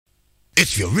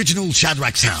It's the original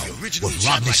Shadrock Sound with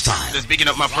Rodney Style. Just picking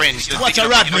up my friends. What's a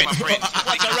Rodney?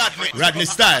 Rodney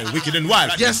Style, wicked and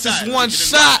wild. Yes, it's one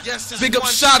shot. Big up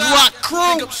Shadrock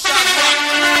crew.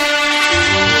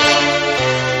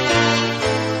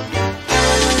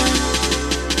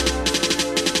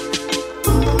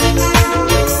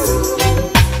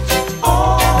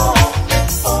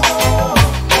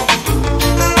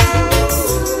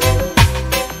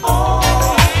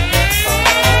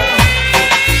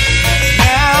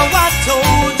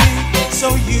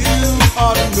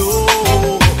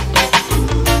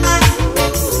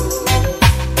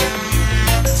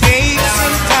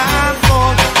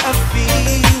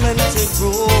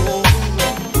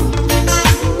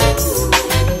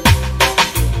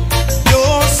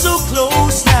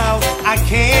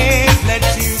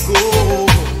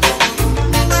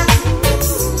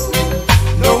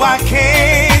 I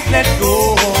can't let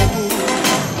go.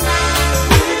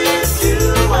 With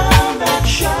you I'm not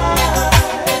shy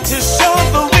to show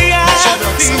the way I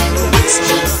feel.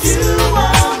 With you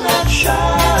I'm not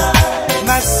shy,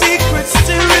 my secrets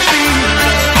to reveal.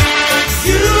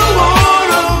 You are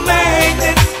a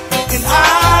magnet and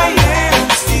I am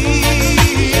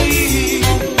steel.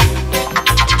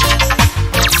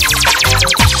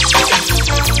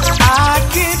 I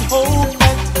can't hope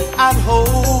that I'd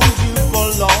hold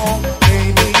long,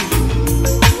 baby.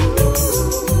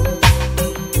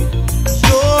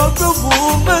 You're the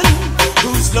woman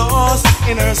who's lost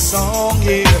in her song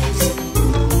years.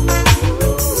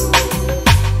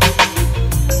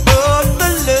 But the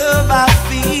love I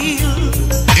feel,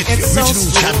 it's so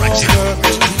stronger.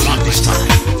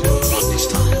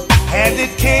 And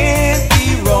it can't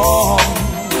be wrong.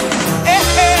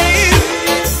 Hey,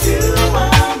 with you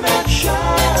I'm not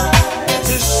shy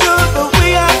to show the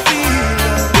way I feel.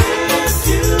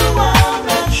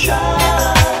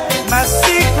 My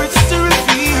secrets to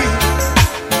reveal.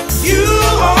 You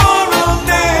are a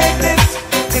magnet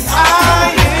and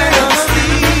I am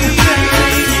steel.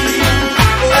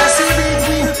 I see big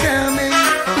wheel coming.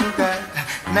 Oh God.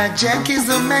 Now Jack is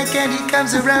the Mac and he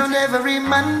comes around every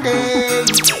Monday.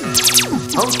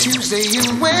 Oh, Tuesday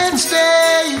and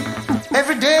Wednesday.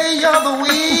 Every day you're the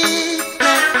week.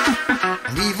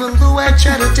 And even though I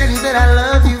try to tell you that I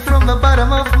love you from the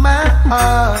bottom of my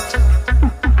heart,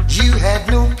 you had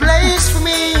no place for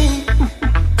me.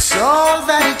 It's all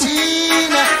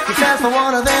vanity. You fell for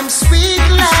one of them sweet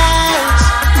lies,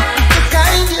 the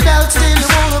kind you doubt still you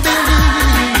wanna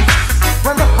believe.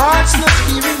 When the heart's not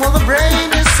hearing what the brain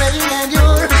is saying and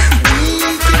you're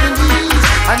weak in the knees.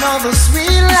 Another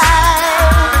sweet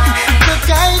lie, the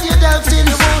kind you doubt still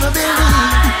you wanna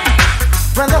believe.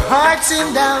 When the heart's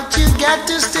in doubt you got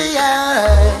to stay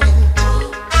out.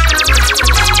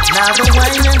 Now the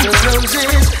wine and the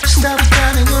roses stopped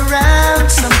coming around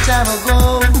some time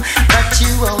ago, but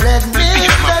you won't admit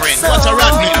that so. What's a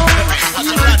Rodney?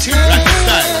 You pretend.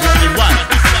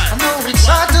 I know it's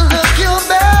hard to look your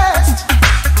best,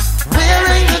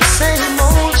 wearing the same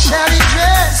old shabby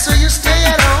dress, so you stay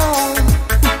at home,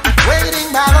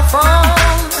 waiting by the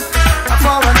phone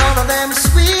for another of them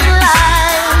sweet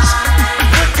lies,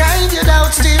 the kind you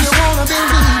doubt still you wanna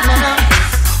believe now.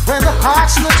 When the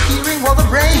heart's not hearing what the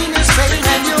brain is saying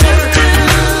and you're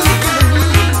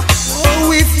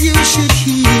oh, if you should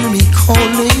hear me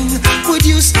calling, would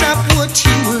you stop what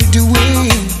you were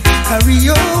doing? Hurry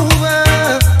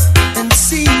over and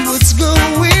see what's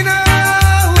going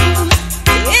on.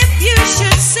 If you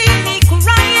should see me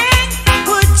crying,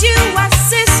 would you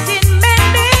assist in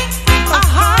mending a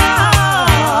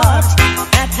heart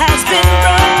that has been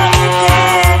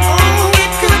broken? Oh,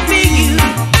 it could be you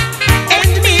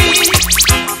and me,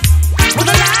 with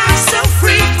a life so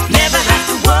free, never have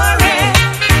to worry.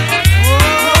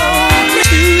 Oh,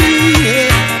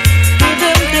 yeah.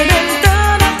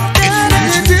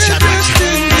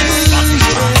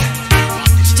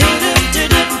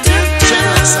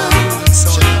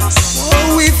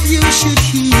 Oh, if you should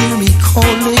hear me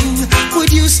calling,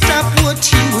 would you stop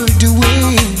what you were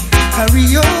doing?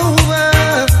 Hurry over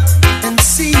and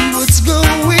see what's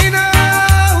going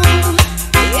on.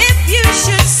 If you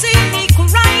should see me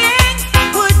crying,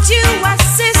 would you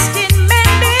assist in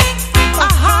mending a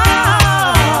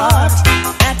heart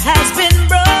that has been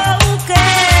broken?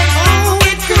 Oh,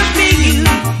 it could be you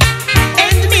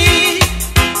And me,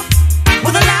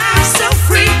 with a life so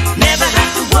free, never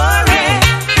have to worry.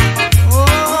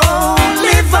 oh,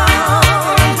 Live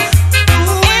on,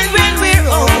 and when we're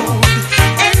old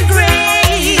and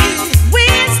gray,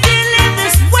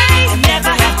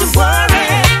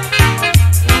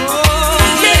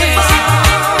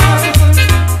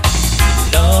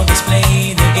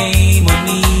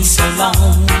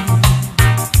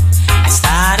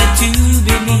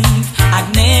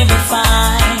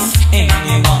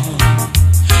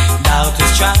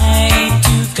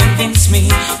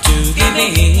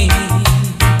 falling,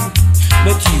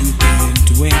 but you can't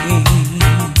win.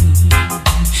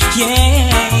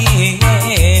 Yeah,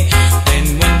 then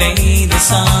one day the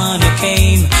sun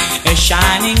came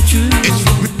shining through.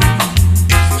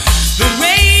 The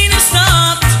rain is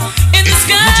stopped and the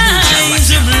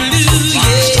skies are blue.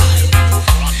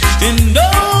 Yeah, and oh,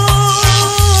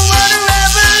 what a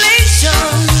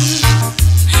revelation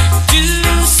to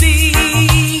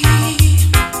see.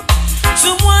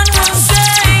 Someone was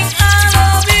saying I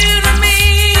love you to me.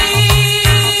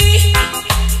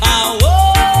 I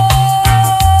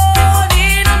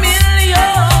wanted a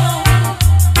million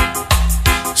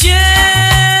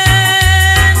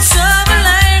chance of a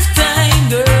lifetime,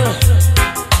 girl,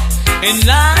 and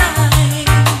I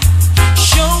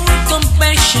showed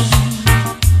compassion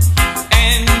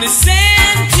and they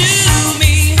sent to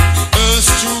me a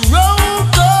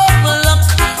stroke of luck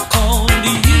called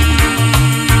you.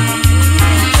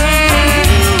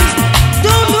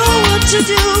 Don't know what to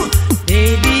do,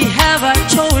 baby. Have I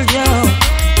told you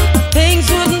things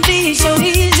wouldn't be so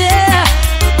easy?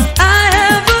 I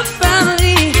have a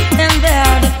family and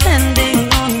they're depending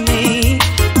on me.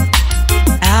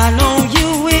 I know you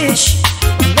wish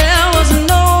there was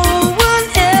no one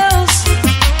else.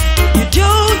 You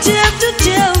don't have to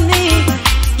tell me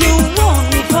you want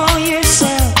me for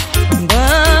yourself,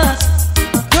 but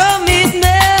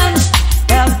commitments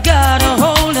have got a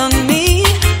hold on me.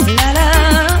 La la,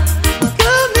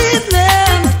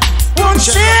 commitment won't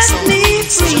set me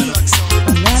free.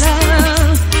 La la,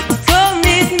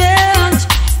 commitment,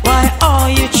 why are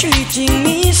you treating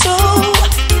me so?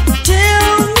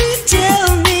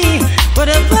 Tell me, what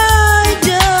have I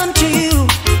done to you?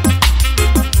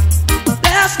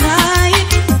 Last night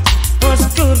was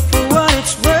good for what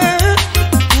it's worth.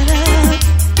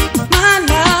 My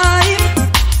life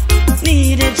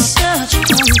needed such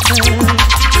comfort,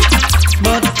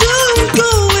 but don't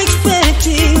go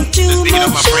expecting too Speaking of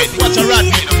my much friend, of what's a me.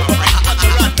 Rodney?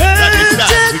 Rodney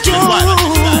style,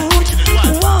 which is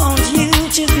why. Want you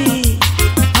to be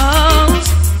ours.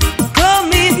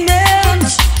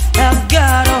 Commitments have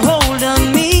got a hold on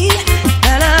me.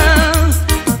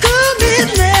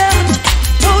 Commitment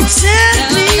won't set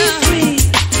me free.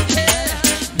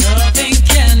 Nothing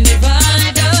can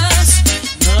divide us,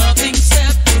 nothing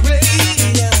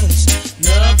separate us,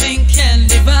 nothing can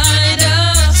divide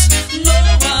us, no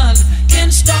one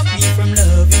can stop me from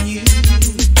loving you.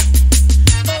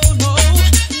 Oh no,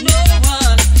 no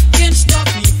one can stop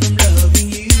me from loving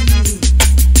you.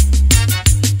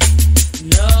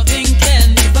 Nothing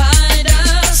can divide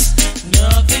us,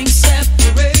 nothing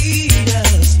separate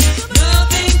us,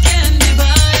 nothing can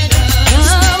divide us.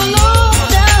 Come on,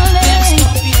 darling,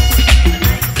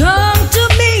 come to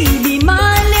me, be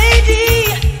my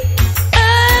lady.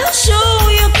 I'll show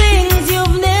you things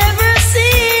you've never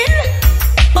seen.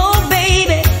 Oh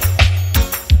baby,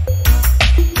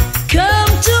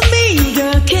 come to me,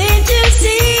 girl, can't you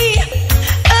see?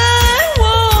 I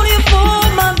want you for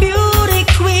my beauty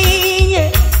queen,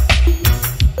 yeah.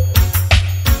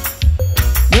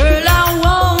 Girl, I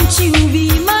want you be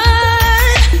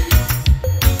mine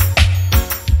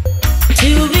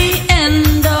till the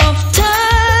end of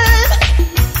time.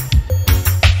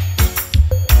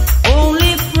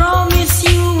 Only promise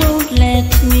you won't let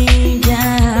me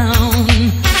down,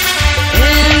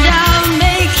 and I'll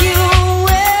make you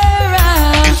wear a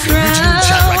It's the original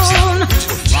Shadrock crown. Sound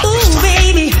with Rodney Ooh, Style.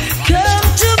 baby, come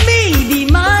to me, be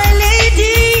my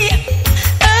lady.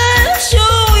 I'll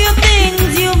show you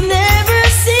things you've never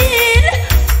seen.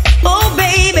 Oh,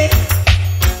 baby,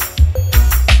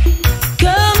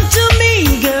 come to me,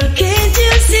 girl, can't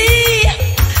you see?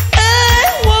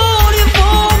 I want you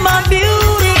for my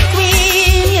beauty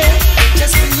queen, yeah.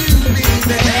 Just for you,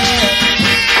 baby.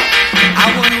 I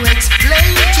want to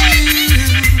explain to you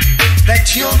that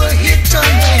you're the hit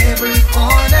on every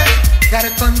corner.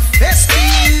 Gotta confess to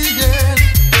you, girl,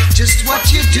 just what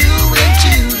you're doing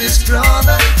to this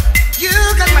brother. You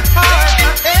got my heart,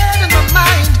 my head, and my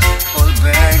mind all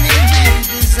burning with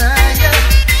desire.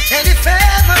 And if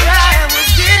ever I was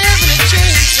given a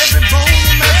chance, every bone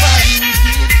in my body would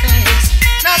give thanks.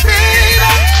 Now, baby,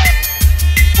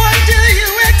 what do you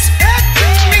expect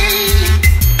of me?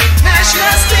 Now should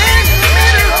I stand in the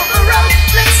middle of the road,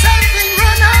 let something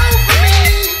run over me?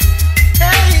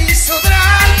 Hey, so that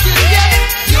I can get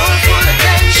your full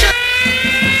attention.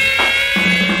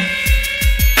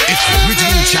 It's the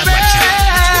original Shadrock Sound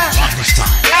with Rodney Style.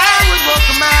 I would walk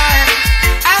a mile,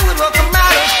 I would walk a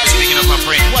mile. Speaking of my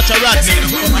friend, what's a Rodney?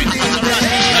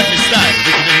 Rodney style,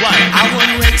 wicked and wild. I want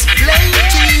to explain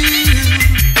to you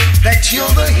that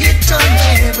you're the hit on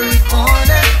every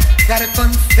corner. Gotta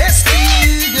confess to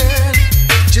you, girl,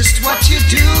 just what you're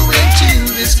doing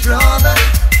to this brother.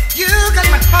 You got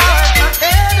my heart, my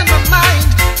head, and my mind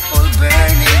all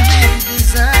burning with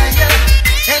desire.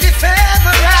 And if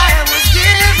ever I was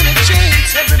given a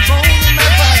chance, every bone in my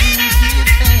body would give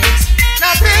thanks.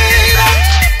 Now, baby,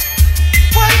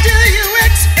 what do you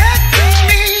expect from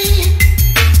me?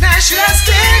 Now should I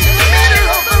stand in the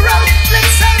middle of the road, let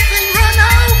something run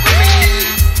over me?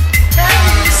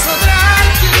 Hey, so that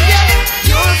I can get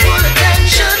your full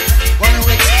attention. Wanna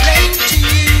explain to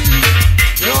you,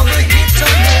 you're the hit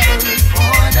on every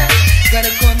corner. Gotta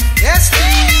confess to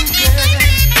you, girl,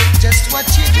 just what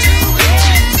you do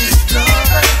to this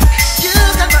brother. You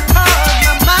got my heart,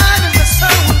 my mind, and my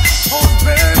soul all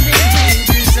burning with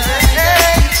desire.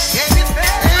 Hey, Mr.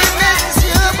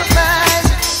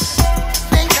 Supervisor,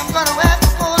 think I'm gonna have to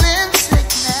fall in sick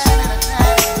now.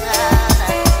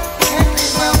 Can't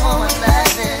leave my woman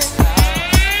like this.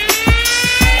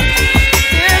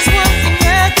 There's one thing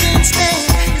I can't stand,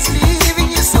 is leaving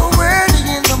you so early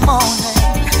in the morning.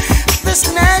 This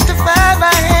 9 to 5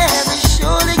 I have is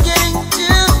surely getting to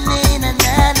me.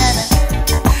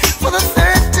 For the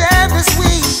third time this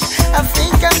week, I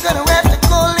think I'm gonna have to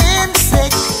call in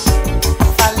sick.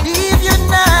 If I leave you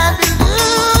now, I'll be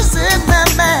losing my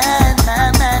mind.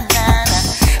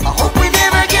 I hope we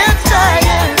never get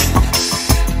tired,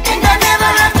 and I never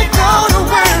have to go to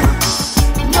work.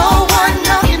 No one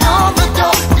knocking on the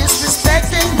door,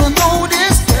 disrespecting the no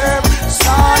disturb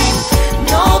sign.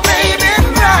 No baby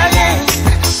crying,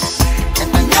 and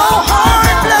the no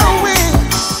horn blowing,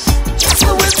 just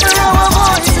the whisper of our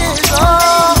voices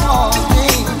all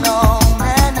day long.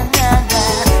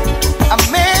 A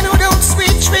man who don't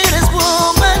sweet treat his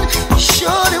woman is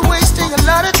surely wasting a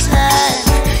lot of time.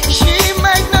 She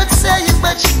might not say it,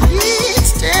 but she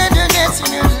needs tenderness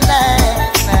in her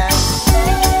life.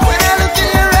 When I look in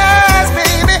your eyes,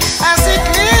 baby, I see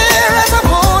clear as a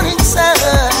morning sun.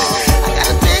 I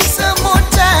gotta take some more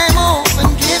time off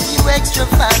and give you extra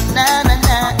fun.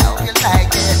 I hope you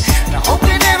like it. I hope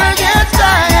you never get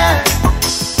tired,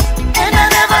 and I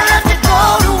never have to go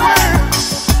to work.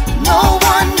 No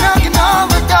one knocking on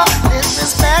the door,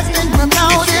 disrespecting the no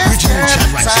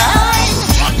disturb sign.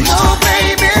 No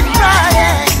baby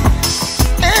crying,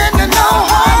 and the no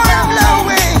horn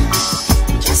blowing,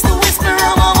 just the whisper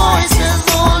of our voices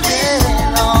all day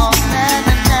long.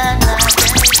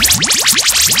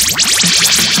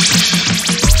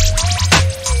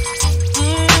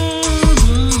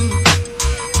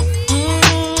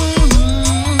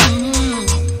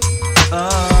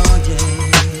 Oh yeah.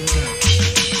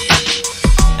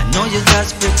 I know you're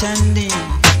just pretending,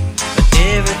 but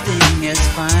everything is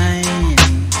fine.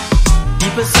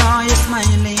 People saw you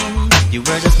smiling, you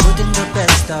were just putting the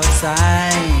best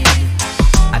outside.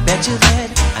 I bet you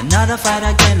had another fight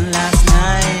again last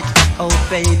night, oh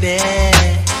baby.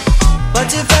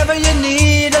 But if ever you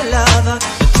need a lover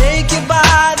to take you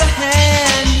by the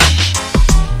hand,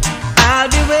 I'll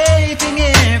be waiting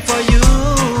here for you,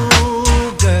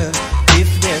 girl. If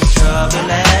there's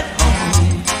trouble at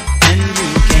home and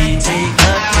you can't take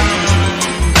the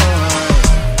pain, boy,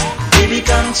 baby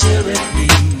come chill with me,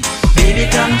 baby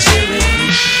come chill with me.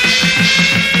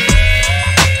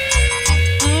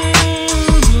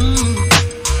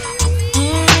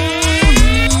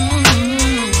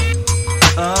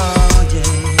 Oh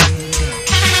yeah.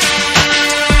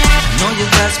 I know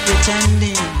you're just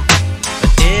pretending,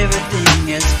 but everything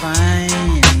is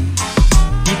fine.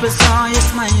 People saw you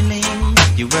smiling,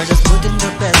 you were just putting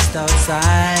the best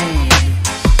outside.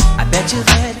 I bet you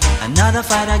had another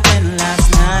fight again last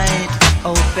night,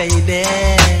 oh baby.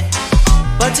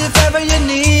 But if ever you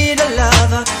need a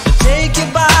lover to take you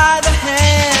by the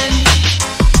hand,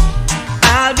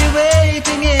 I'll be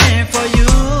waiting here for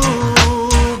you,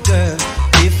 girl.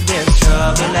 If there's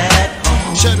trouble at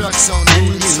home Shadrock Sound.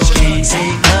 and you can't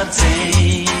take the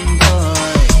pain,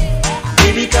 boy,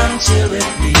 baby come chill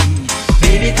with me,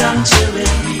 baby come chill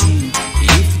with me.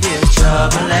 If there's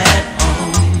trouble at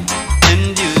home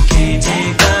and you can't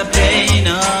take the pain,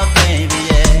 oh baby,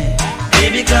 yeah,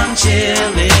 baby come chill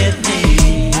with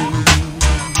me.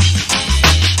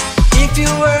 If you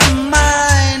were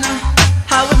mine,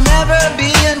 I would never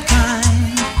be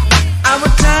unkind. I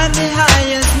would climb the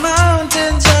highest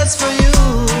mountain just for you.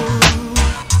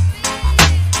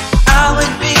 I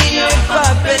would be your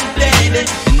puppet, baby,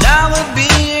 and I would be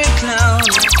your clown.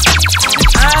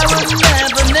 I would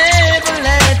never, never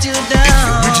let you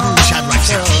down. Original Shadrock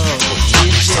Sound.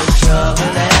 If there's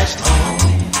trouble at home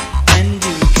and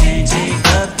you can't take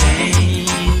the pain,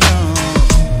 no,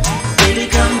 baby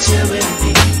come chill with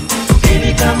me,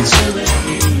 baby come chill with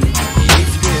me.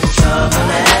 If there's trouble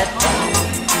at home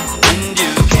and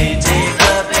you can't take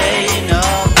the pain, no,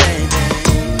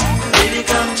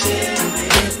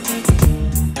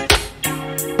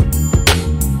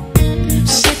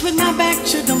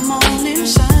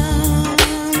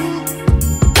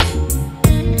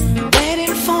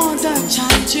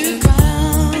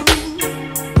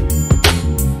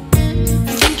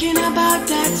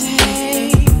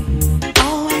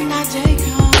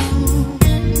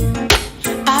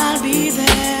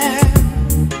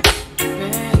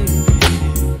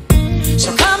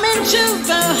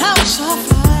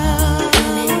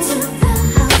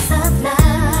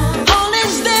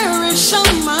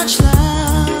 much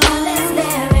love. Unless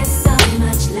there is so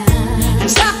much love. And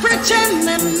stop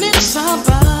pretending it's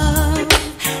above.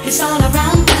 It's all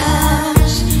around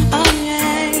us. Oh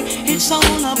yeah, it's all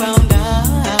around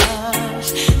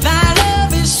us. Thy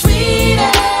love is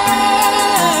sweeter.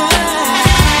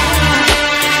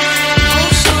 Oh,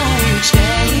 so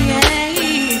stay.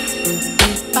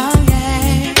 Oh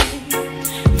yeah,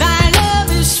 thy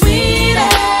love is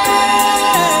sweeter.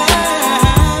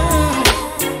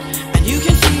 And you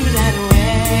can feel that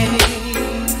way.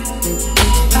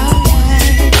 Oh yeah.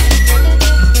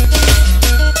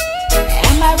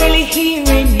 Am I really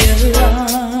hearing your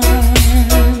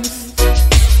lungs?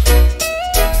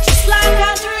 Just like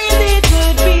I dreamed it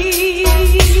would be.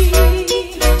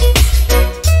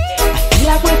 I feel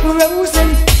like we're frozen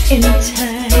in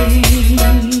time.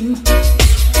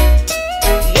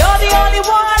 You're the only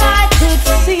one I could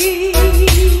see.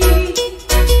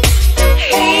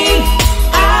 Hey,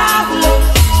 I've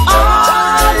looked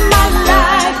all my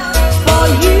life for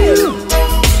you.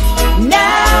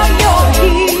 Now you're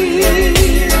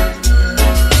here.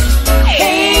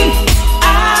 Hey,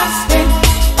 I've spent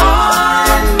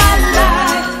all my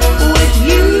life with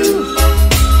you.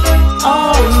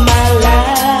 All my life.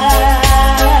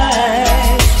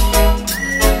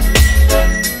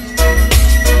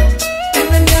 And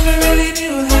I never really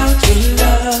knew how to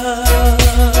love.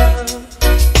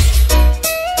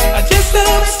 I just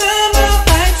hope somehow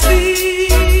I'd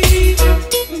see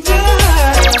just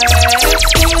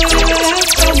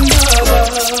from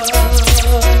above.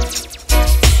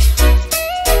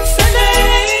 Send an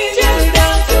angel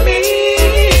down to me.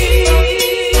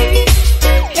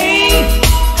 Hey,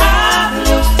 I've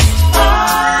looked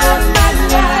all my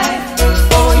life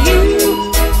for you,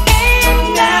 and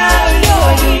now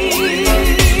you're here.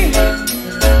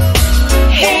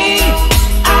 Hey,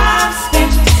 I've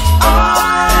spent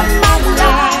all my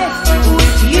life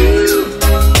with you,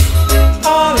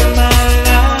 all my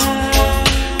life.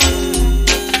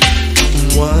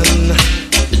 One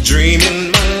dream in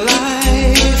my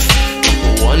life,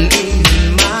 one in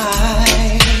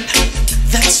mine.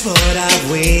 That's what I've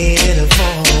waited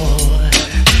for.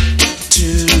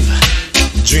 Two,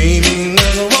 dreaming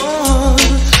of one.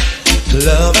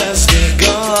 Love has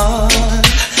begun,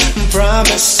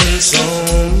 promising so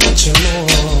much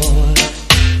more.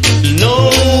 No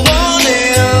one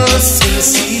else can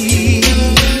see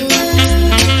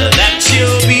that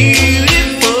you're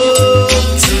beautiful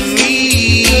to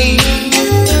me.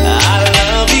 I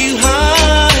love you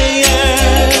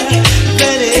higher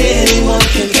than anyone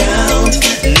can count.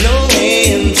 No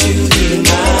end to the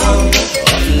amount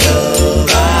of love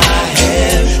I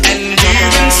have, and you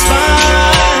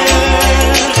inspire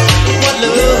what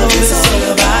love is all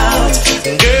about.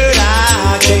 Girl,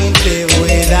 I can't live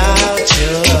without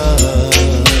your love.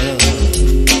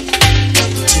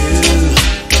 Two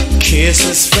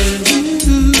kisses from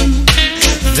you,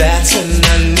 that's when I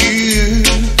knew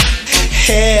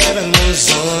heaven was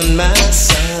on my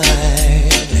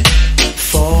side.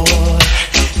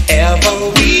 Forever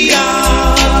we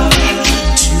are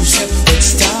two separate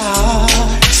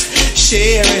stars,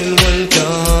 sharing one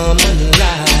common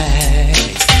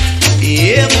life.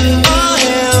 If I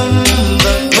am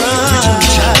the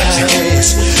prize,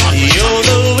 you're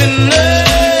the winner.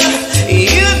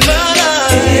 You're my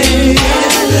life.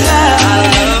 I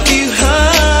love you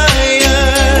higher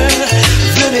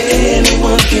than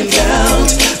anyone can count.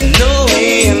 No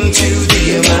end to the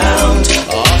amount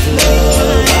of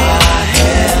love I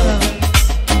have.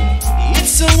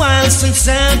 It's a while since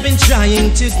I've been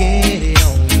trying to get it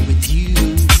on with you,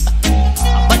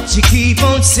 but you keep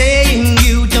on saying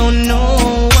you don't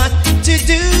know what to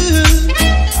do.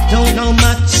 Don't know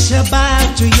much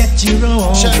about you, yet you're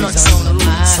always Shadrock Sound, on my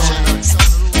mind.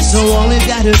 So all you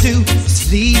gotta do is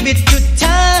leave it to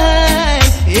time.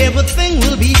 Everything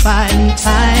will be fine.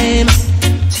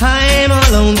 Time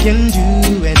alone can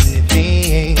do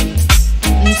anything.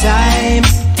 Time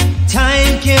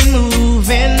can move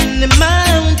any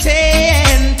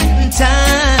mountain.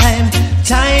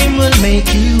 Time will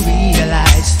make you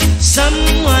realize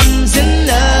someone's in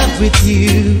love with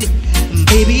you.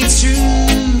 Baby, it's true.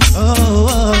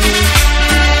 Oh.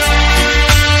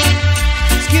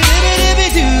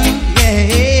 Skidoo,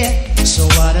 yeah. So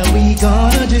what are we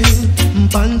gonna do?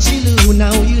 Punchy Lou,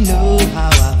 now you know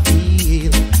how I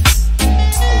feel.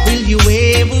 Will you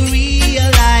ever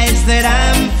realize that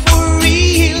I'm for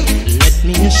real? Let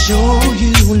me assure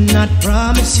you, not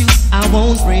promise you, I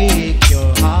won't break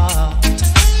your heart.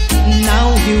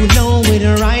 Now you know it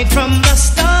right from the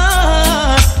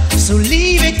start. So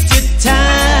leave it to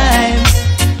time.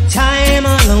 Time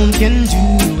alone can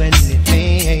do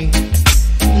anything.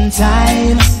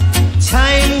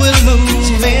 Time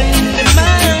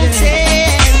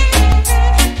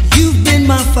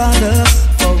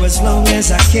as long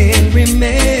as I can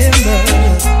remember,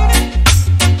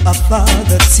 a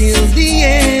father till the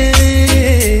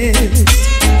end.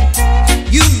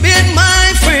 You've been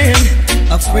my friend,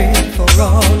 a friend for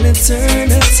all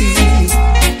eternity,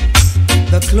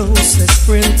 the closest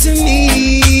friend to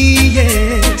me,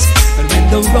 yes. And when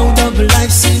the road of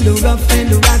life seemed rough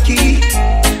and rocky,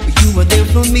 you were there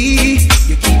for me.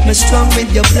 You keep me strong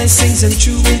with your blessings and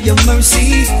true with your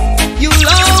mercy. You'll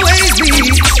always be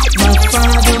my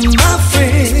father, my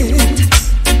friend,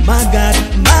 my God,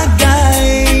 my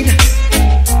guide.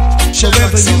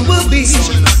 Wherever you will be,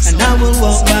 and I will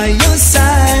walk by your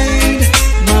side.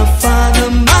 My father,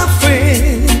 my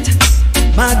friend,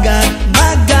 my God,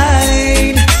 my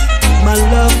guide. My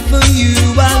love for you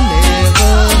I'll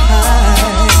never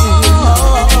hide.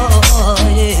 Oh,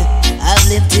 yeah. I've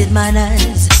lifted mine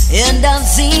eyes and I've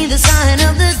seen the sign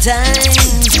of the times.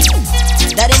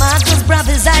 Daddy Marcus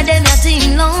prophesied in a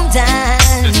team long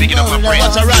time. Speaking of my brain,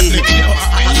 what's a rat?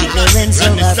 Ignorance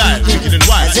of our people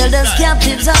has held us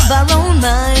captives of our own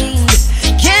mind.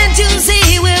 Can't you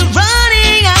see we're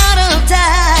running out of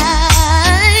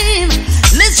time?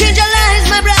 Let's change our lives,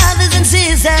 my brothers and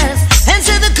sisters.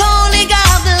 Answer the calling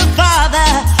of the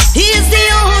Father. He is the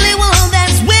only one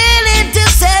that's willing to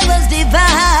save us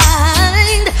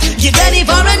divine. Get ready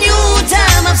for a new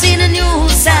time. I've seen a new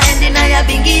sign. In I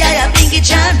bingy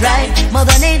chant right.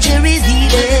 Mother Nature is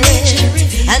healing,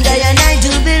 and I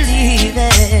do believe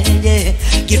it. Yeah.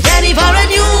 Get ready for a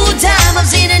new time. I've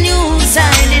seen a new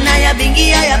sign. In I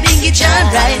bingy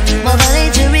chant right. Mother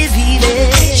Nature is healing,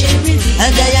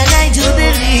 and I do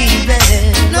believe it.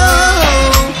 No,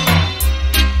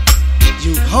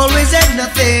 you always had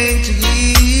nothing to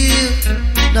give.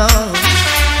 No,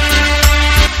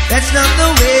 that's not the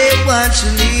way one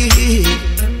should live.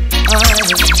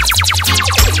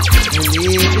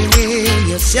 You're living in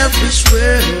your selfish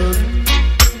world,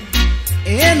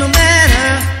 and no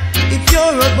matter if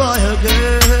you're a boy or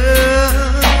girl,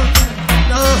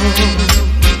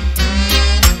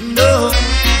 no,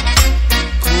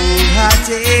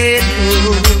 cold-hearted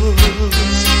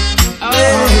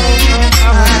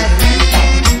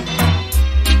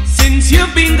Since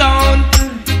you've been gone,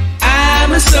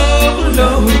 I'm so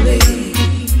lonely.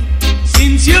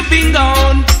 Since you've been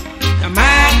gone, I'm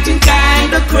acting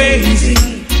kinda crazy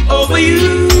over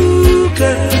you,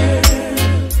 girl.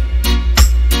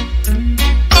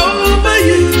 Over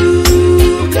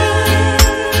you,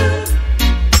 girl.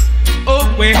 Oh,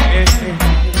 well,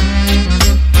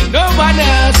 no one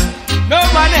else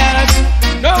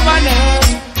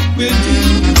will do.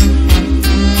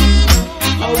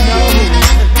 Oh no.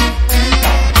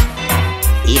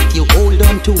 If you hold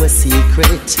on to a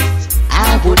secret,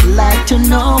 I would like to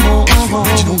know.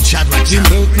 You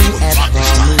make me a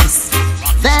promise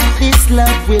that this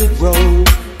love will grow.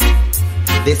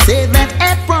 They say that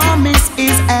a promise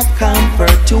is a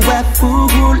comfort to a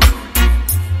fool.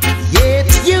 Yet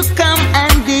you come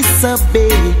and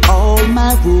disobey all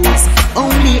my rules.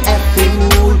 Only a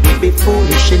fool will be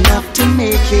foolish enough to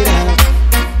make it up.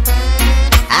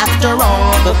 After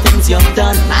all the things you've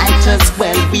done, might as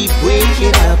well we break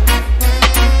it up.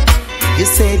 You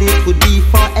said it would be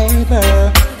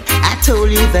forever. I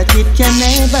told you that it can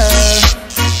never.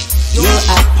 Your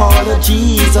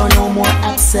apologies are no more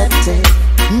accepted.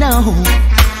 No,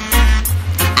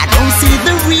 I don't see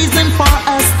the reason for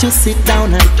us to sit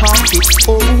down and talk it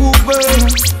over.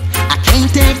 I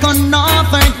can't take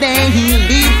another day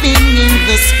living in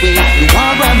this way. You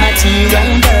are a material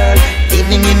girl,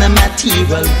 living in a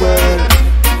material world.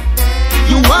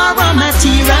 You are a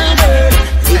material girl,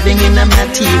 living in a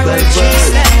material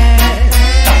world.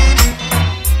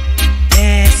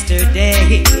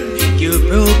 Yesterday, you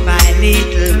broke my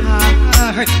little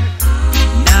heart.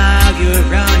 Now you're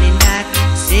running back,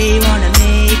 say you wanna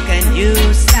make a new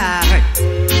start.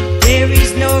 There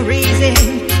is no reason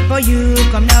for you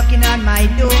come knocking on my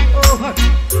door.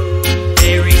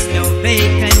 There is no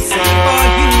vacancy for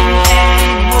you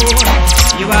anymore.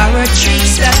 You are a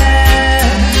trickster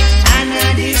and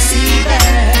a deceiver.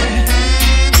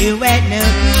 You ain't no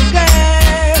good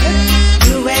girl,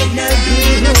 you ain't no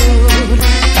good.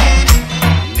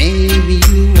 Maybe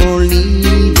you are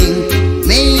leaving,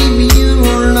 maybe you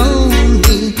are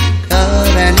lonely,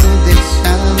 'cause I know there's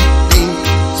something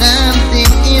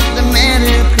is the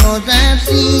matter, 'cause I've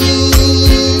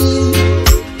seen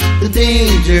the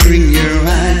danger in your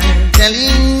eyes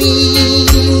telling me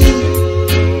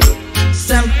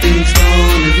something's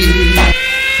gonna be.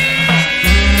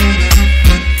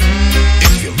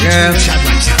 Girl,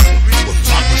 Shadrock Sound with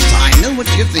Shadrock Sound. I know what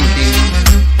you're thinking.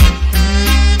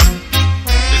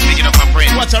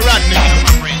 What's a rat, nigga?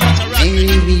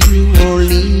 Maybe you are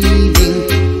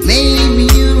leaving,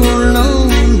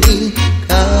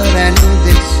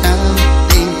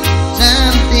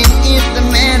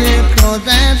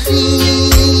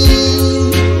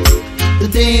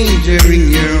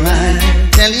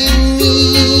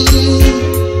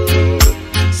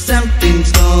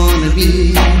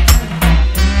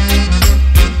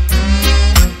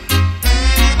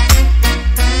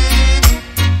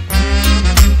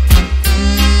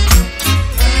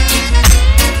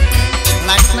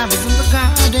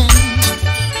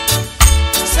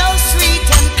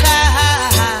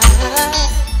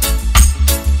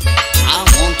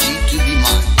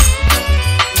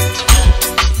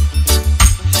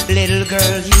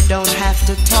 girl, you don't have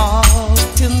to talk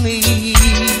to me.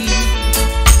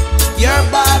 Your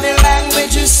body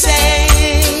language is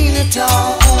saying it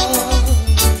all.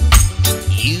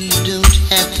 You don't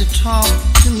have to talk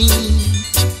to me.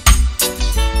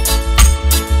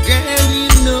 Girl, you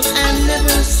know I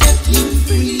never set you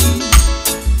free.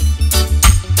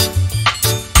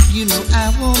 You know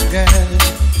I won't, girl.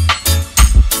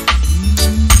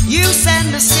 You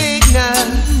send a signal,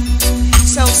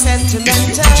 so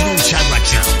sentimental. Shadrock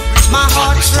Sound. My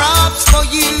heart throbs for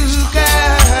you,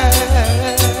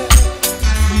 girl.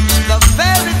 The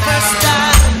very first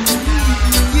time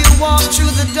you walked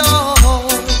through the door,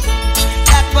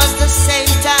 that was the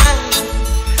same time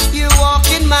you walk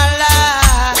in my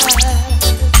life.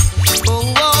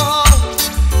 Oh, oh,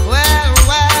 well,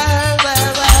 well,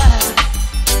 well, well.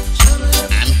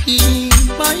 I'm here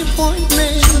by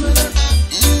appointment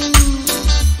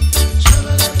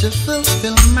to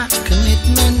fulfill my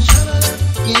commitment.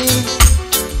 Yeah.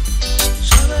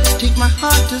 Take my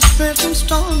heart to first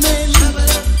installment.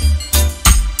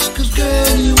 Cause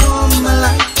girl, you are my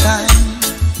lifetime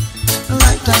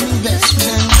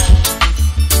investment.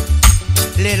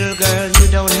 Little girl, you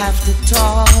don't have to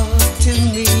talk to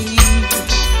me.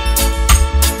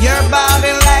 Your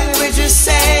body language is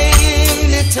saying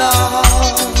it all.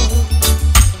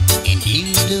 And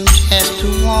you don't have to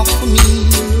walk for me.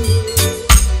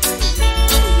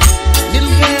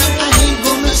 Little girl, I ain't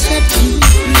gonna set you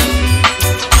free.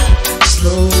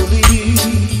 Slowly,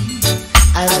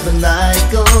 as the night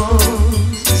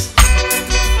goes,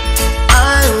 I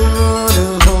wanna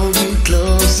hold you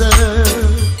closer.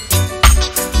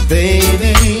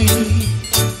 Baby,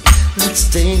 let's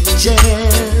take a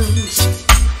chance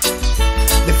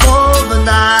before the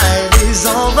night is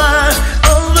over.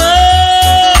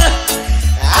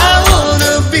 I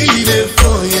wanna be there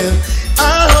for you.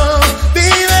 Oh,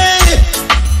 baby.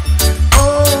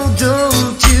 Oh,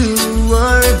 don't you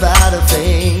worry about a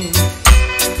thing.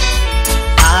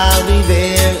 I'll be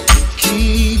there to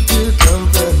keep you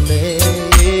company.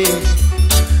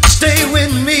 Stay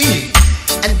with me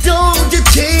and don't you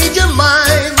change your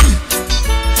mind.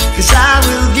 Cause I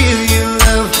will give you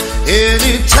love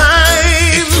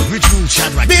anytime. Original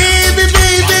Shadrock. Baby,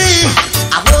 baby,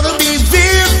 I wanna be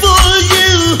there for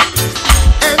you.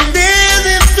 And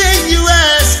anything you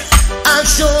ask, I'll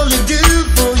surely do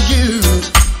for you.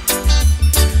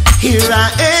 Here I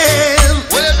am,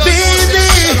 baby.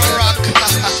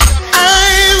 I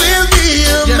will be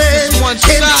a man.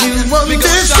 Can't you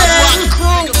understand?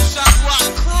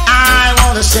 I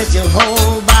wanna set your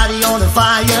whole body on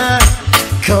fire.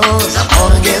 Cause I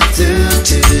wanna get through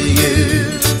to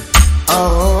you.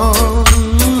 Oh,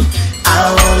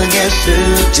 I wanna get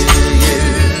through to you.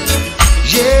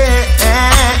 Yeah,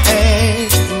 yeah.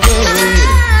 Baby,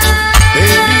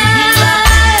 here I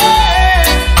am.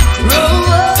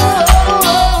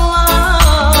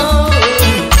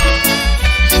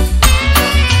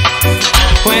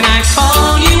 When I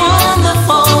call you on the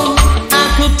phone, I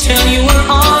could tell you were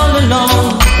all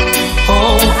alone.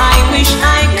 Oh, I wish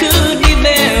I could be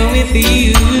there with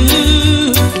you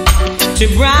to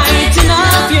brighten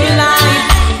up your life.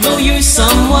 Though you're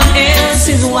someone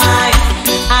else's wife,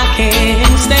 I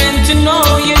can't stand to know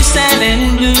you're sad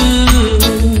and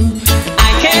blue.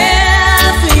 I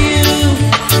care for you,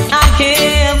 I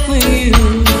care for you.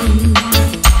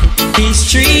 He's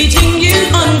treating you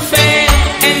unfair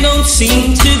and don't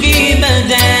seem to give a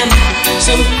damn.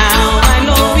 Somehow I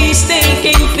know he's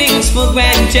taking things for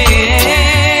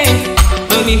granted.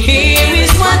 Only here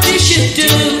is what you should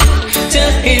do.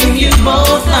 Tell him you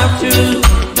both are through.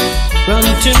 Run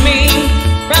to me,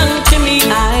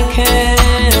 I care.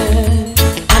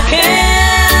 I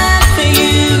care for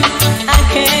you, I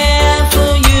care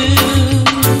for you.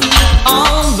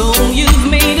 Although you've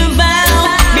made a vow,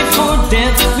 before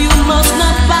death you must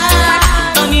not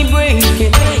bow. Honey, break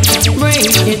it, break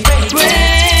it,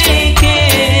 break it.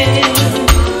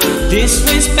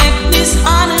 Disrespect,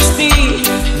 dishonesty,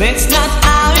 that's not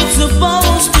how it's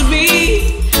supposed to be.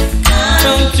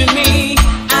 Come to me,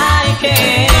 I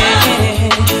care.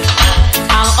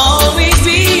 I'll always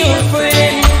be your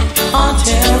friend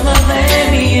until the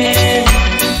very end.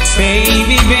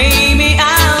 Baby, baby,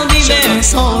 I'll be there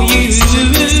for you.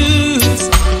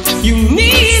 You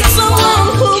need someone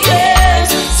who cares,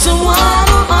 someone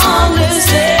who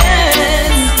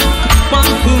understands,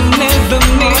 one who never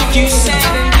make you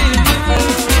sad and blue.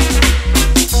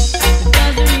 It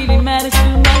doesn't really matter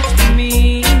too much to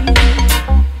me.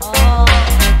 Oh,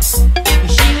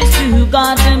 she was too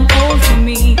goddamn old for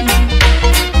me.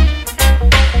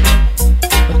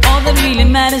 But all that really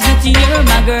matters is that you're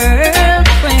my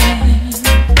girlfriend.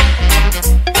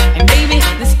 And baby,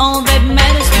 that's all that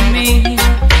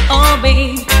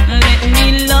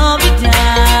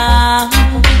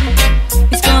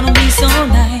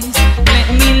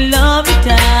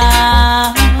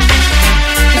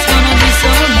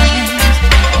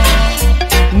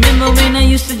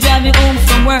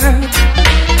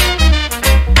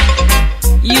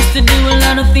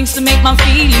to make my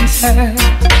feelings hurt.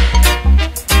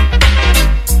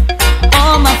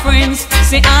 All my friends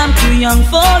say I'm too young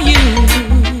for you,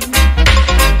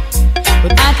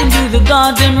 but I can do the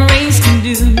goddamn race can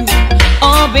do.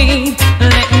 Oh babe,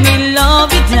 let me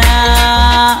love you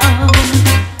down.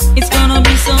 It's gonna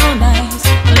be so nice.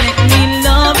 Let me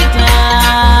love you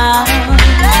down.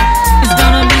 It's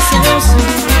gonna be so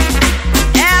sweet.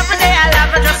 Every day I love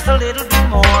her just a little bit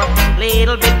more,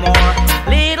 little bit more,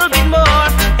 little bit more.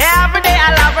 Every day I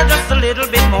love her just a little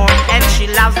bit more, and she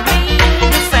loves me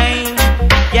the same.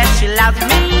 Yes, she loves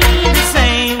me the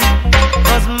same.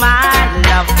 'Cause my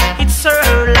love, it's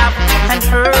her love, and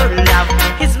her love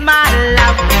is my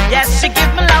love. Yes, she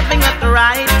gives me loving at the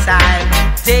right time,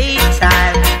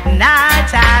 daytime,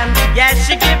 nighttime. Yes,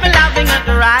 she gives me loving at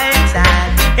the right time.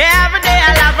 Every day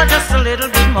I love her just a little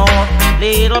bit more,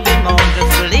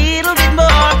 just a little bit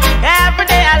more. Every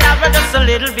day I love her just a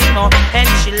little bit more, and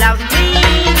she loves me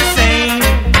the same.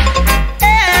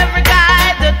 Every guy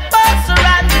that walks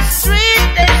around the street,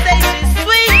 they say she's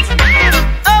sweet.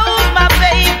 Oh my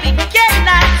baby, can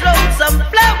I throw some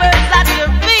flowers at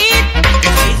your feet?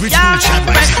 She's young,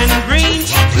 fresh and green,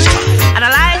 and I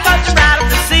like how she's out of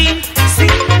the scene.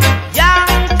 Young,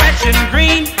 fresh and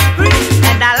green,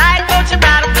 and I like how she's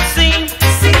out of the scene.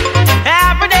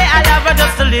 Every day I love her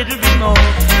just a little bit more,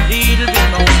 little bit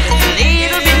more, just a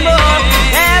little bit more.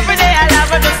 Every day I love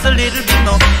her just a little bit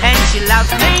more, and she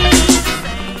loves me.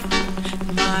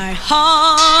 My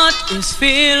heart is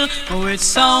filled with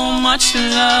so much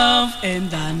love,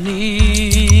 and I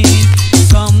need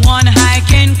someone I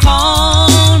can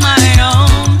call my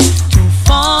own to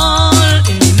fall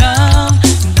in love.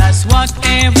 That's what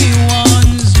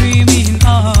everyone's dreaming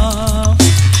of.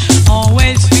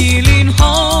 Always feeling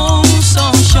home so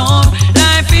short.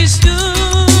 Life is too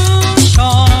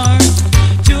short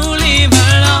to live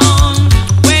alone.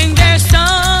 When there's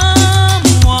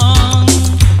someone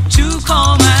to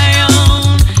call my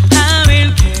own, I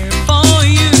will care for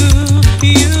you,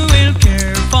 you will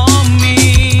care for me.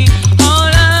 Our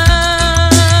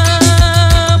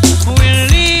love will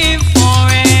live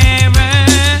forever.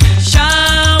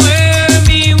 Shower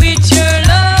me with your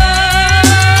love.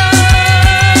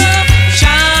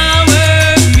 Shower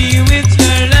me with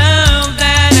your love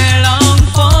that I long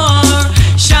for.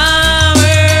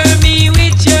 Shower me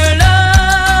with your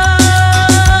love.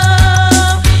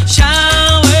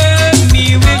 Shower me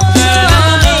with the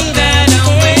love that I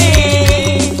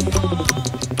wait.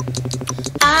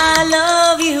 I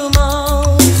love you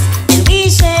most, and we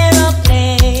share a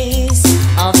place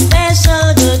of special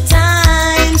good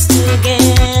times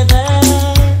together.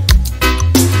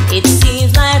 It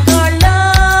seems like our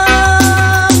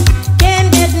love can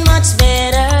get much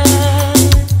better.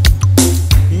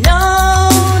 No,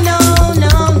 no,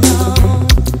 no, no,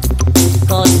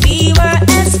 'cause we were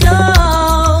as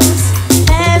close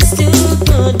as two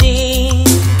could be.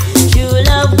 True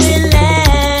love will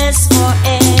last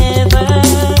forever.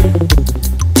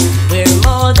 We're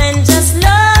more than just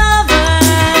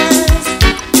lovers.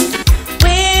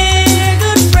 We're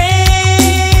good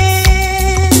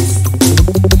friends.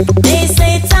 They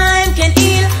say time can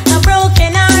heal a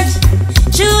broken heart.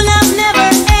 True love never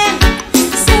ends.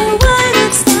 So why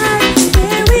not start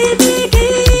where we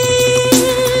begin?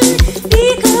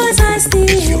 Because I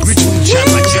still say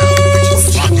Shadrock Sound. yes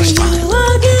to you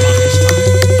again.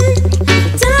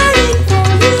 Darling, for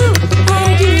you I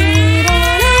do it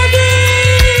all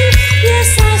again. Yes,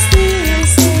 I still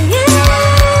say yes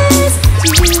to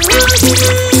you again.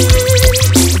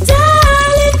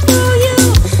 Darling, for you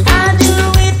I do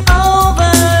it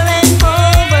over and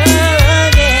over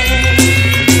again.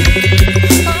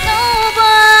 Oh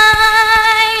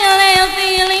boy, your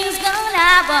feelings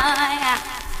gonna boy.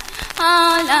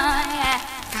 Oh Lord,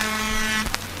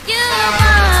 you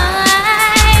boy,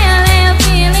 your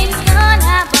feelings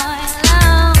gonna boy.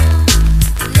 Love,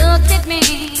 look at me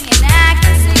and I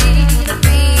can see the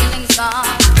feelings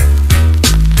gone.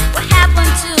 What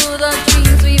happened to the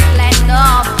dreams we planned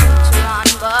our future on,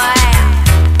 boy?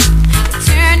 You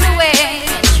turned away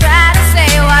and tried to say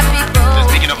what people. Just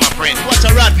picking up my friend. What's a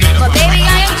rat name? But baby, I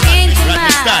am changing Rat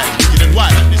mine. style. Wicked and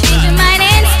wild. This Change your time. mind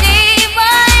and stay,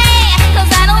 boy.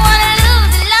 'Cause I don't wanna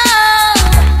lose the love.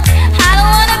 I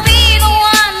don't wanna be the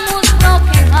one who's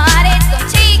broken hearted. Don't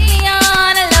take me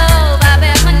on a love I've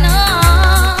ever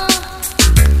known.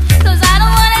 'Cause I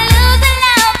don't wanna lose the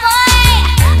love, boy.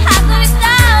 How could it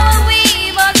start when we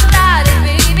both started,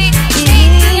 baby?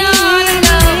 Take me on a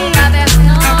love I've ever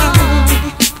known.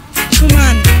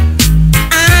 Woman,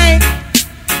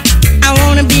 I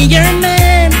wanna be your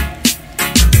man.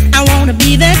 I wanna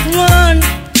be that one.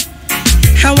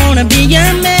 I wanna be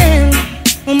your man.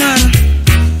 Woman,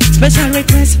 Special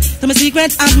request to my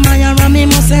secret admirer, me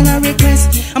must send a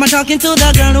request. I'm talking to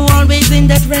the girl who always in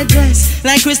that red dress.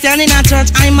 Like Christian in a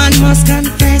church, I man must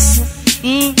confess.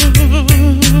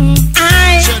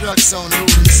 Shadrock Sound.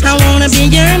 I wanna be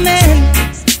your man.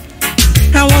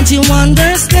 I want you to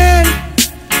understand.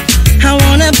 I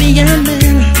wanna be your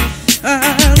man.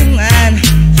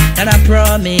 And I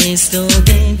promise to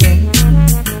give you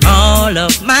all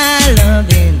of my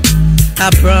loving. I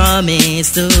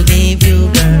promise to give you,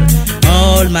 girl,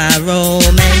 all my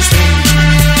romancing.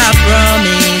 I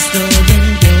promise to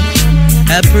give you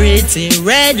a pretty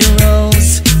red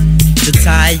rose to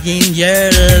tie in your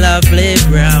lovely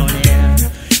brown hair.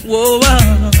 Whoa, whoa.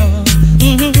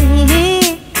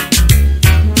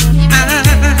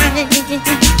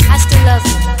 I still love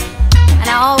you, and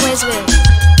I always will.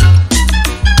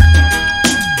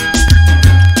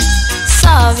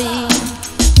 Sorry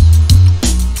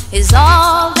is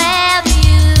all that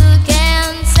you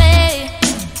can say.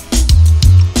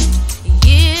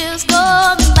 Years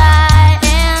go by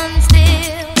and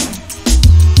still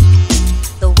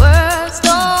the words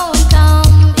don't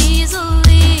come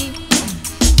easily.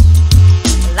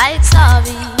 Like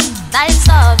sorry, like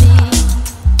sorry.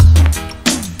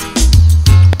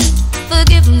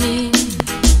 Forgive me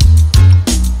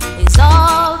is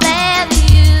all that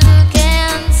you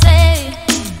can say.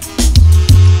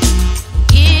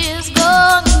 Years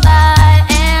gone by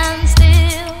and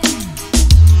still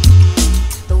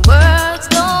the words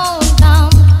don't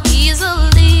come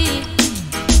easily.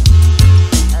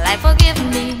 Like forgive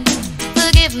me,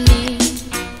 forgive me.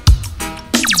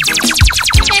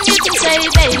 And you can say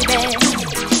baby,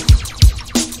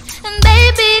 and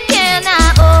baby can I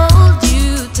hold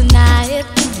you tonight?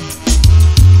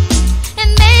 And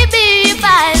maybe if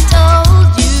I told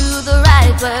you the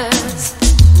right words,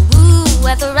 ooh,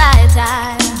 at the right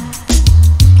time,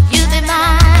 you'd be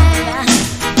mine.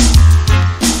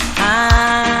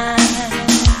 I'm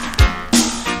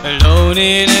alone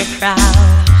in a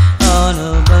crowd on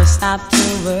a bus stop to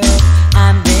work.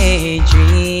 I'm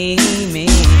daydreaming.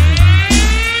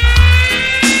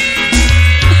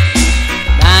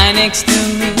 The guy next to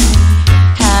me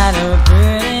had a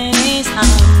bird in his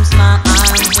arms. My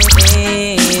arms were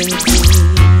empty,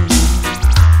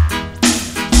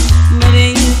 but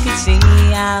you could see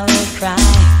I would cry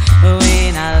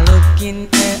when I look in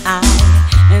her eye,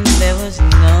 and there was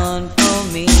none for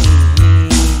me.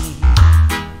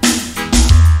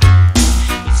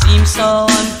 It seems so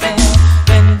unfair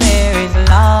when there is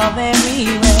love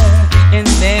everywhere and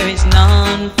there is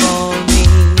none for me.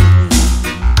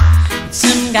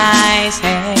 Some guys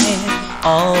have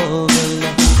all the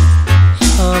love,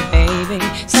 oh baby.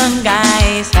 Some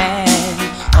guys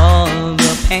have all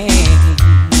the pain.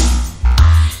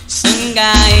 Some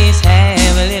guys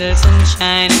have a little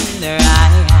sunshine in their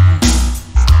eyes,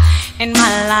 and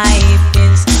my life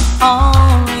is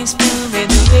always filled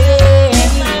with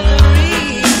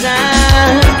reason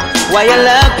why I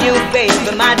love you,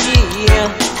 baby, my dear.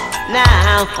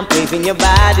 Now I'm craving your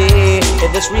body.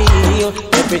 If it's real,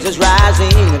 temperature's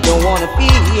rising. I don't wanna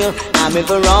feel I'm in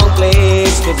the wrong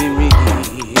place to be real.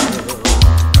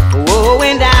 Oh,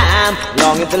 and I'm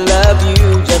longing to love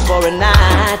you just for a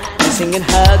night. Kissing and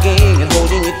hugging and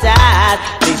holding you tight.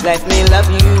 Please let me love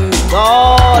you with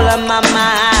all of my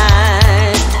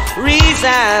mind.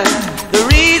 The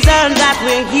reason that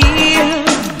we're here,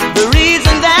 the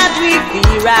reason that we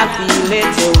fear, I feel it,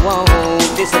 so won't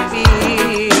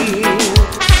disappear.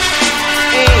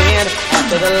 And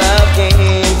after the love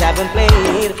games have been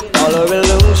played, all our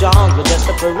illusions were just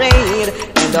a parade,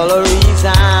 and all our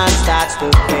reason starts to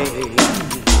fade.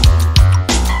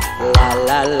 La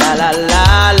la la la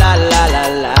la la la la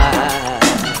la.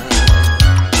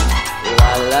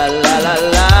 La la la la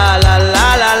la la la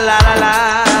la la la.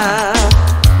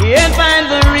 Can't find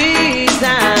the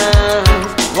reasons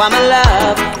why my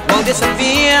love won't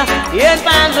disappear. Can't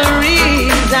find the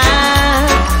reasons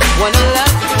why my love.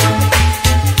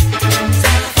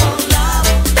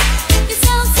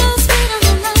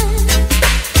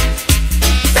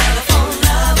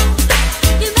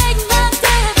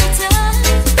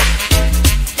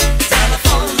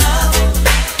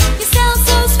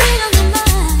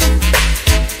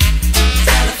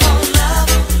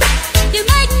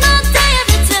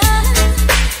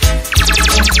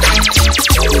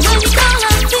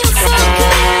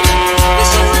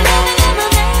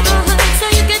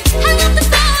 Hang up the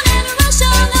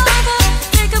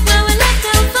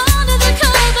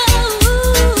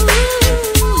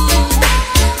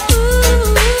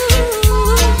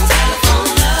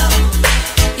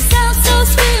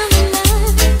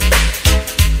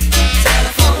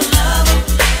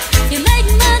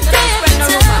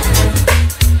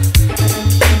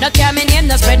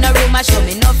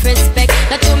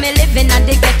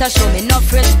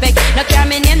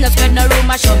no spread no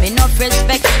rumor, show me enough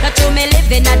respect. Not to me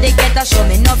living at the ghetto, show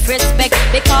me enough respect.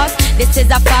 Because this is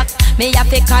a fact, me have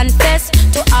to confess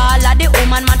to all of the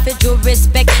woman man for due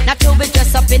respect. Not to be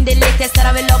dressed up in the latest that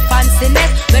I will look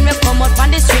fanciness. When we come out on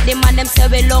the street, the man them say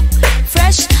we look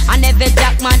fresh, and every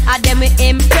jack man at them we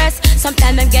impress.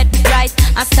 Sometimes them get bright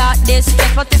and start this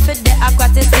stress, but if it they across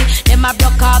the sea, them a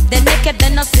broke off the naked,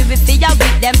 then no see we feel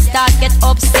weak, them start get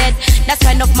upset. That's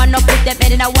why enough man no put them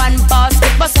head in a one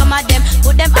basket, but some of them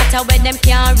put them out where them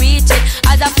can't reach it.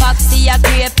 As a foxy a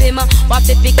grape him, what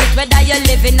to pick it whether you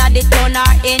living at the town or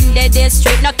in the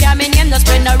district. No care me name, no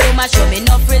spread no rumor, show me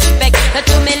enough respect. Not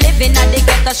to me living at the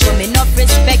ghetto, show me enough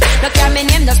respect. No care me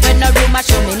name, no spread no rumor,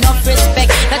 show me enough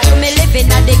respect. Not to me living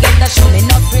at the ghetto, show me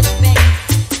enough respect.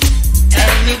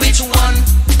 Tell me which one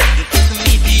you think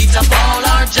me beat up all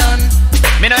our John.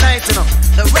 Me no nice enough.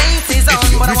 The race is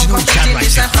on, but I won't compete in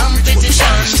this competition.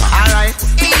 Alright.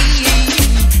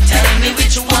 Tell me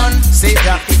which one. Say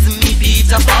that. Is me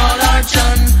beat up all our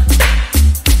John.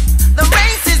 The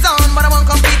race is on, but I won't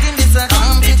compete in this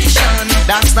competition.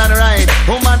 That's not right.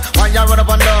 Woman, when you run up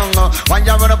and down, when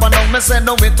you run up and down, me say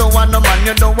no it to one no man,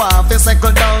 you know what fi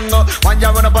cycle down. When you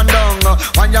run up and down,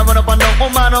 when you run up and down,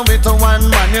 woman, no it to one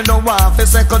man, you know what fi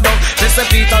cycle down. Me say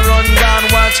Peter run down,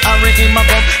 watch Harry him a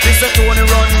come. Me say Tony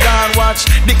run down, watch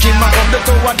Dicky a come. The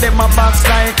two of them a box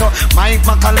like Mike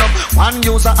McCallum. One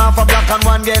use a half a black and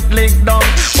one get licked down.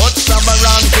 But some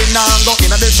around now go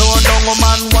in a the zone down,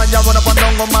 man. When you run up and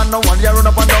down, man, no one you run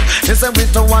up and down. Me say we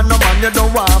to one no man, you know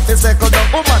what fi cycle down.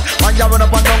 Oh man, when you run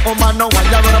up and down, oh man, no one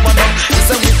you run up and down. Me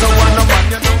say we to one no man,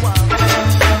 you know what.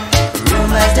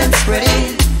 Rumors them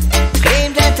spreading,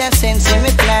 claim that I've sense in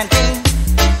me planting,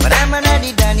 but I'm an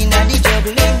addy danny naddy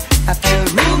juggling. I feel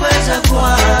rumors of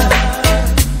war.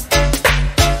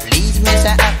 Please,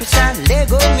 Mr. Officer, let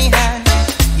go me hand.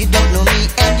 You don't know me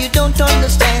and you don't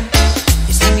understand.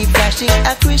 You see me flashing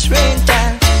a Chris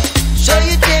Rental, so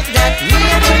you take that me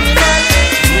a criminal.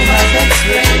 Rumors them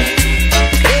spreading,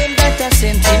 claim that I've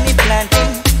sense in me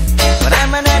planting, but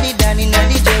I'm an addy danny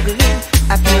naddy juggling.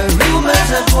 I feel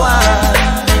rumors of war.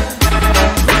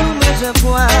 Rumors of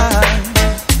war.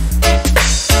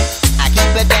 I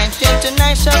keep a dancing to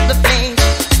nice up the place.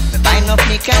 We buy no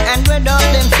liquor and red all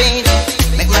them paint.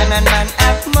 Make man and man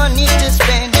have money to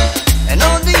spend, and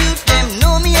all the youth them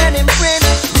know me and them friends.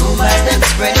 Rumors them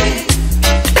spreading,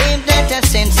 claim that I've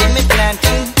sense in me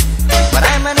planting, but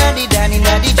I'm an addy danny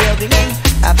naddy juggling.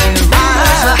 I feel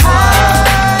rumors of war.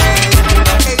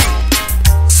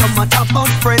 Some a talk about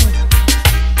friend,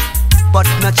 but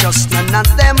not just none of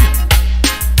them.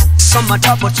 Some a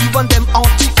talk about even them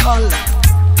article,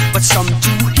 but some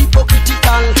too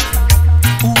hypocritical.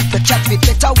 Who the chat with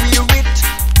better wear it,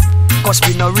 cause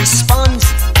we no response.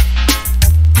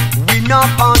 We not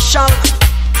partial,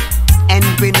 and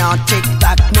we not take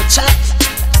back no chat.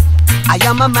 I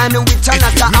am a man with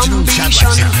another ambition,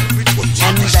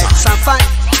 and that's a fact.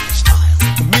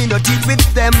 Me no deal with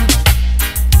them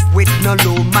with no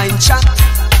low mind chat.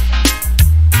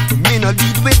 Me no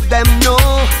deal with them, no.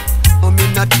 Me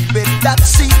no deal with that,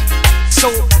 see.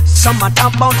 So, some a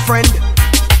talk about friend,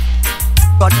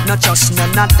 but not just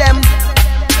none of them.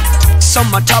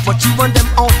 Some a talk about you and them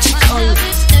article,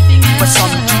 but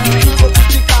some too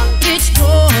hypocritical. It's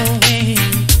growing,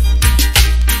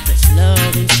 there's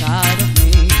love inside of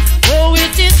me. Oh,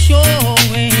 it is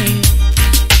showing,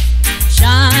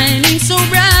 shining so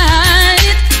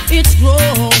bright. It's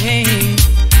growing,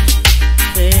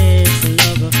 there's a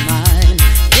love of mine.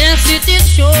 Yes, it is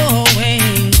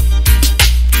showing,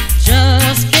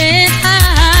 just can't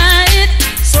hide.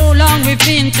 So long we've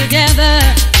been together,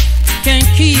 can't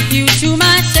keep you to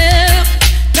myself.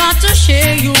 Got to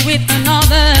share you with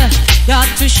another, got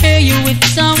to share you with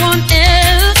someone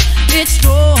else. It's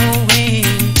growing,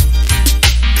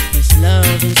 there's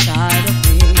love inside of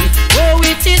me. Oh,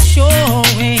 it is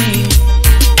showing,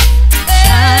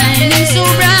 shining so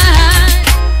bright.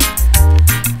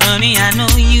 Honey, I know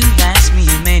you've asked me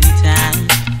many times,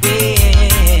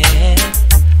 yeah,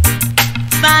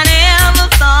 if I never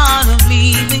thought of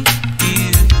leaving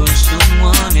you for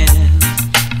someone else.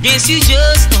 Guess you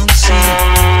just don't see.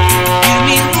 You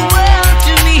mean the world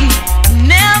to me,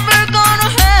 never gonna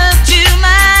hurt you,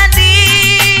 my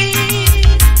dear.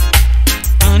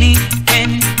 Honey,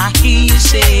 when I hear you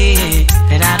say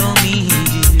that I don't need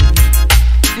you,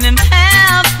 and I'm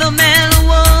half the man or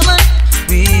woman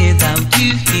without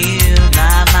you here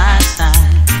by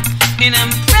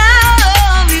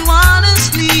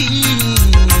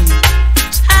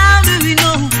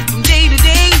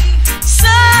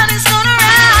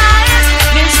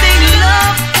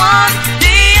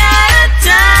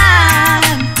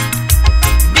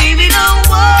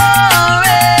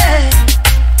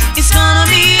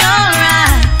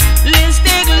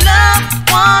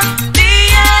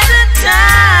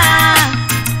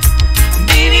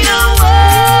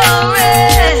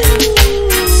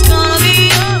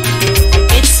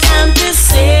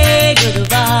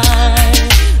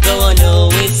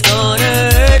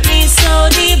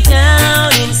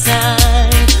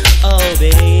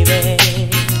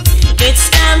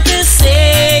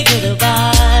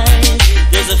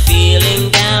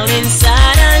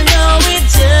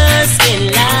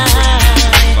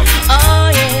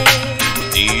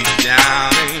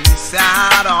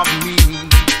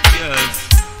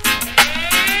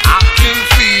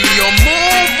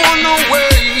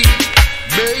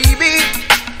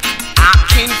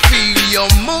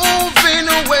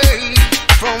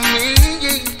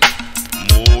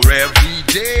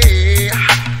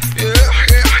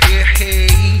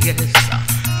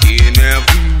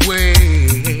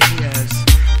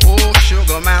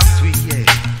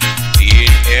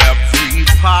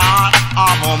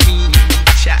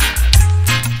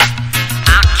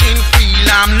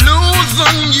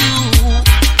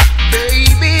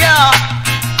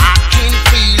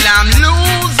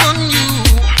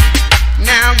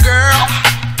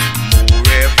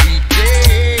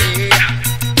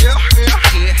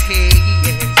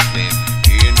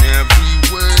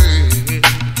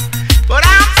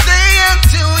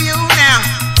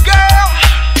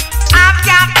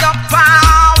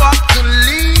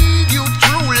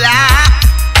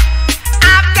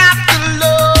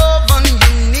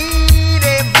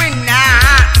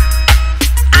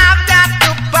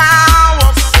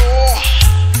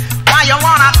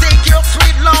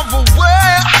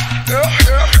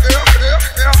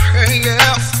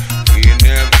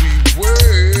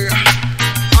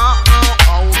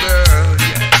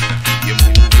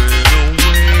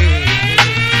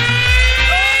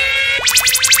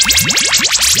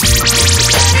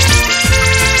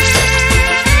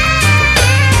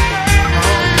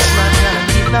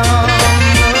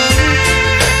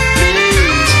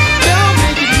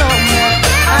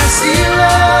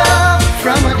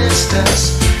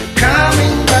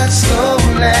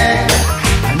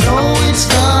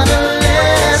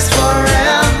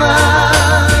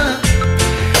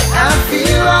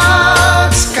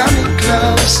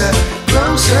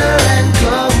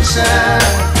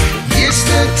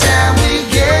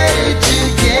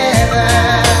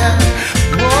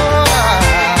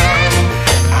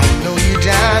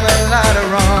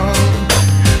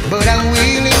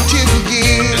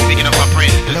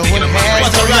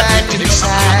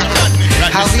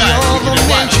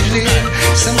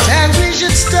Sometimes we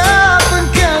should stop and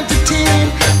count to 10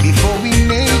 before we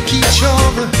make each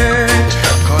other hurt.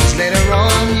 Cause later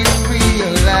on you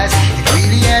realize it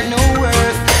really had no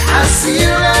worth. I see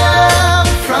love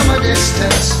from a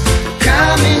distance,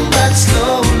 coming but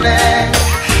slowly.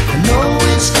 I know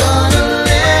it's gonna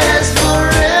last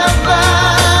forever.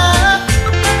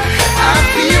 I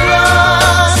feel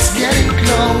us getting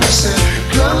closer,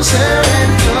 closer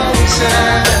and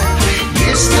closer.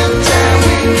 It's the time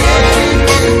we get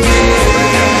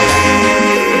together.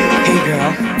 Hey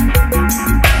girl,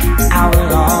 I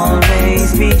will always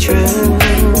be true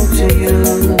to you.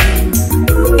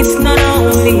 It's not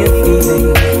only a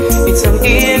feeling, it's an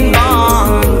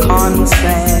inborn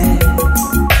concept.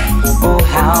 Oh,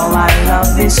 how I love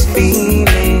this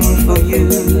feeling for you.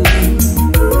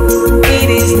 It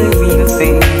is the real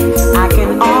thing, I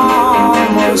can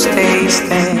almost taste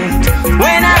it.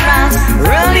 When I rise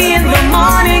early in the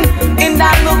morning and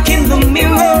I look in the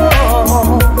mirror,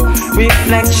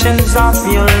 reflections of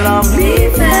your lovely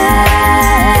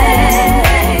face.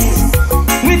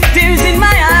 With tears in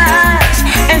my eyes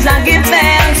as I give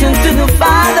thanks unto the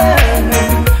Father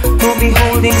for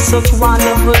beholding such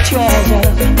wonderful treasure.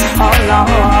 Oh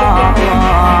Lord,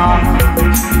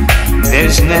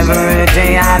 there's never a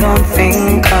day I don't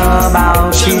think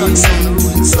about you.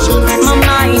 My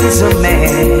mind is a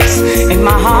mess and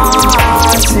my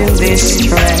heart's in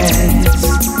distress.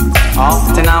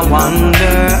 Often I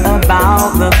wonder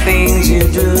about the things you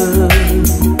do.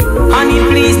 Honey,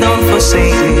 please don't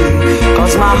forsake me,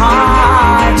 cause my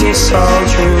heart is so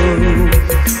true.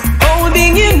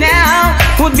 Holding you now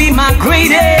would be my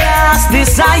greatest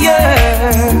desire.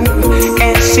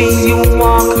 Can't see you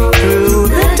walk through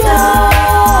the door.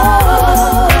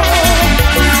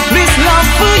 This love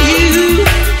for you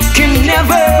can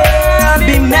never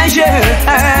be measured.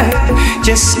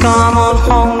 Just come on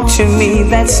home to me,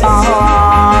 that's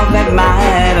all that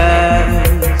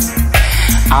matters.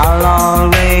 I'll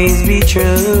always be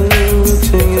true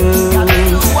to you.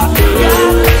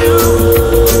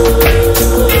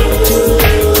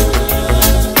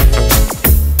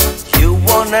 You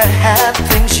wanna have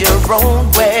things your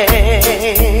own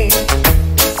way.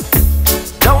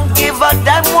 Don't give a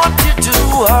damn what you do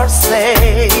or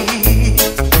say.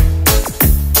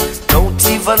 Don't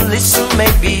even listen,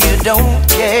 maybe you don't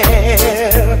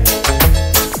care.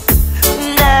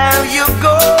 Now you're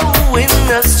going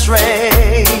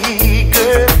astray,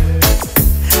 girl.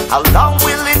 How long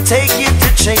will it take you to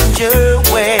change your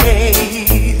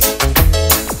ways?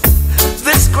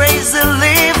 This crazy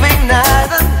living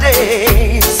night and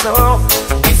day. So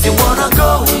if you wanna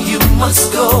go, you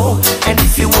must go. And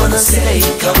if you wanna stay,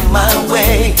 come my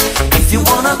way. If you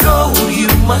wanna go, you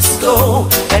must go.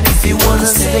 And if you wanna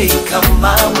stay, come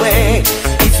my way.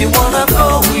 If you wanna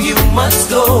go, you must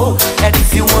go. And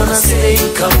if you wanna stay,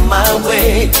 come my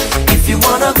way. If you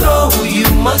wanna go, you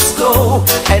must go.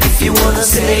 And if you wanna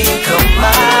stay, come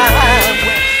my way.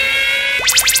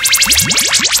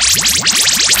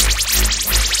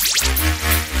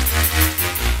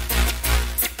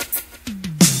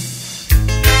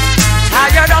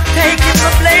 Tired of taking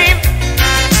the blame,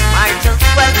 might as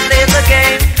well play the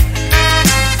game.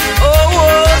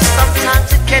 Oh, sometimes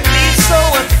it can be so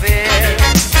unfair.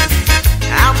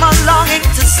 I'm a longing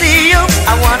to see you.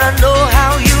 I wanna know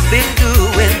how you've been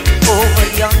doing over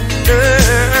yonder.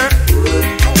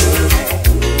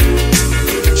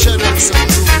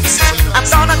 I'm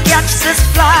gonna catch this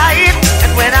flight,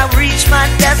 and when I reach my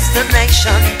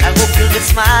destination, I hope you'll be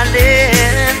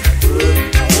smiling,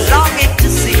 longing to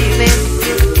see me.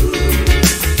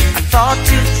 I thought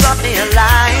you'd drop me a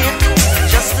line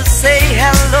just to say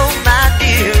hello, my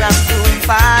dear, I'm doing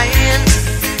fine.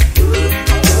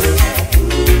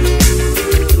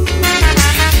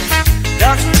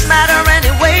 Doesn't matter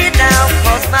anyway now,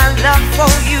 cause my love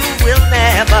for you will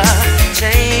never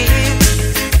change.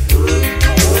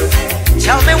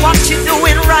 Tell me what you're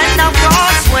doing right now,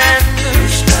 cause when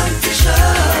push comes to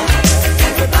shove,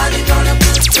 everybody gonna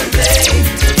put the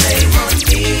blame on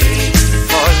me.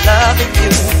 For loving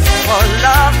you, for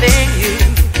loving you.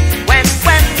 When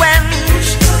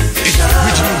push comes to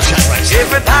shove,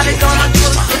 everybody gonna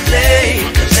put the blame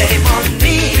on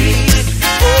me.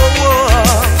 Oh,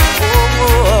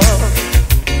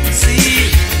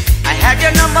 see, I had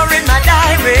your number in my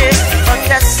diary, but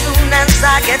as soon as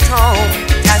I get home,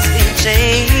 it has been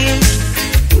changed.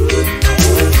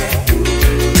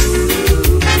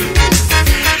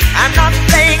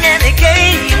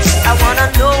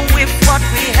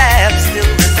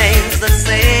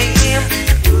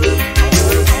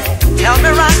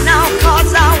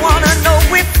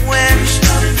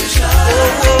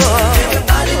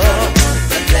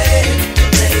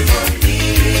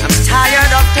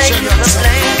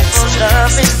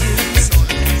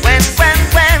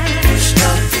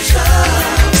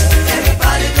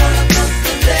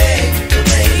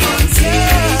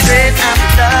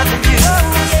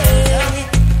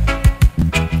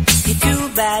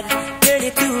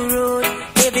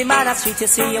 a sweet, you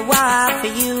see you want to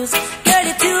use. Girl,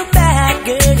 you too bad,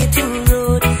 girl, you too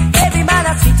rude. Every man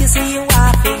a sweet, you see you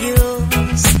want to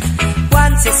use.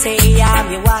 Once you say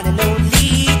I'm your one and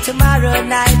only, tomorrow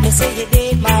night me say you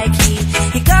did my key.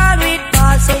 You gone with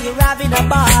ball, say you're robbing a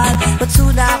bar, but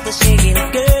soon after shaking,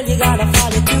 girl, you gotta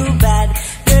fall, you too bad,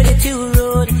 girl, you too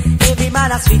rude. Every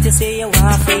man a sweet, you say you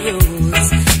want to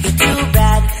use. You're too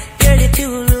bad, girl, you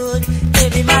too rude.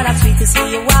 Every man a sweet, you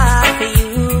say you want to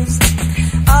use.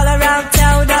 All around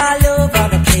town, all over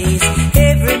the place,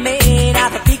 every man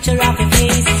have a picture of your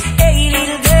face. Hey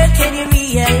little girl, can you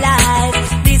realize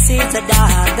this is a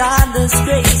doggone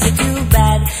disgrace? You're too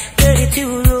bad, girl, you're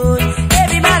too rude.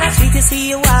 Every man a sweet, you see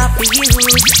you want to use.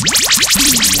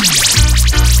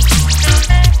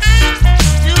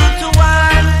 2 to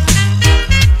 1,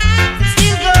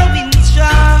 still going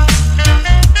strong.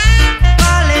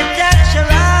 Call it that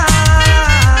Shadrock,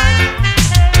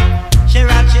 she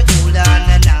hold on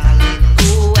and all it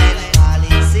go and all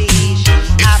it say she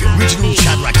It's the original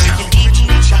Shadrock Sound.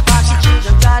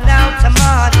 children run out of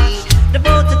money. The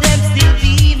both of them still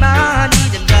be money.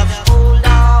 Them just hold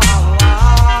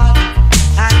on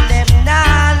and them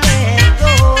not let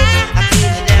go. I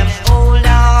feel them hold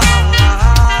on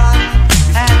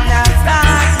and not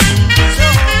right. So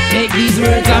take these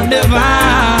words of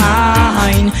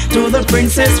divine to the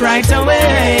princess right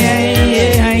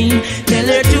away. Tell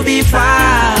her to be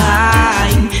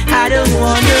fine. I don't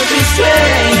want her to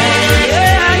stray.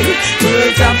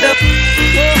 Words of the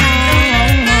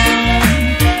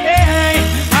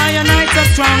I and I so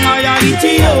strong. I am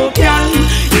Ethiopian.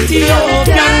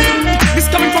 This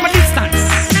coming from a distance.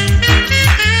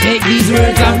 Take these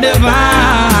words of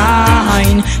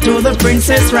divine to the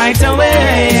princess right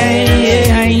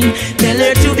away. Tell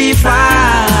her to be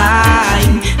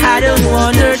fine. I don't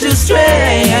want her to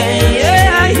stray.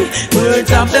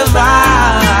 Words of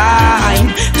divine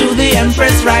to the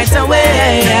empress right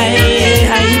away.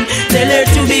 Tell her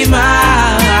to be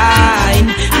mine.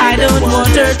 I don't want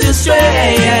her to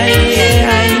stray.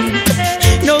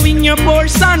 Knowing your poor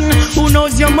son, who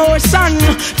knows your more son.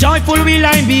 Joyful will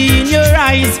I be in your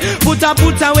eyes. Put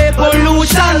away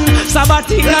pollution.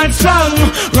 Sabbatic and strong.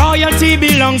 Royalty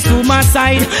belongs to my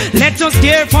side. Let us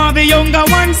care for the younger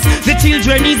ones. The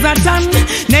children is a ton.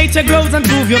 Nature grows and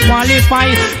prove you qualify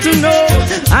to know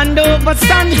and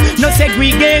overstand. No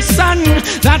segregation.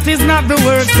 That is not the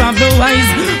words of the wise.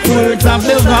 Words of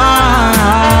the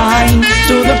vine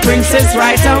to the princess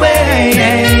right away.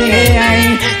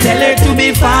 Tell her to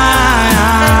be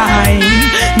fine,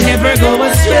 never go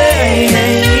astray.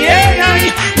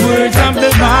 Words of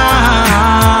the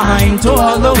vine to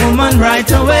all the woman right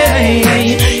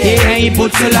away.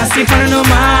 Put Selassie for no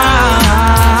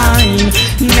mind,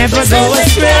 never go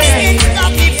astray.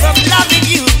 Stop me from loving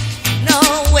you, no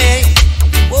way.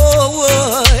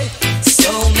 Whoa.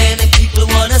 So many people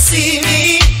wanna see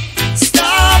me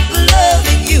stop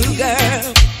loving you,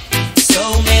 girl.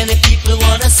 So many people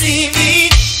wanna see me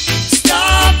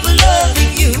stop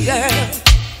loving you, girl.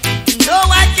 No,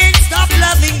 I can't stop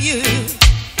loving you.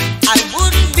 I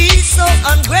wouldn't be so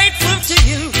ungrateful to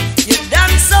you. You've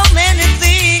done so many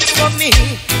things for me.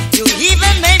 You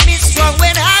even made me strong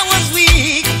when I was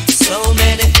weak. So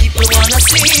many people wanna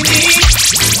see me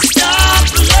stop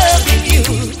loving you.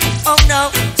 Oh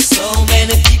no, so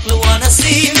many people wanna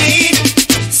see me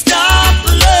stop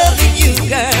loving you,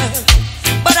 girl.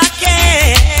 But I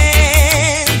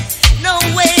can't. No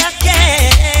way I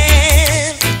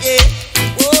can. Yeah.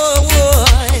 Whoa.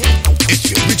 It's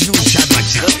the original Shadrock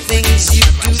Sound. The things you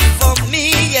do for me,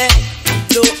 yeah.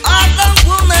 No other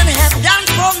woman have done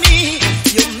for me.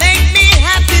 You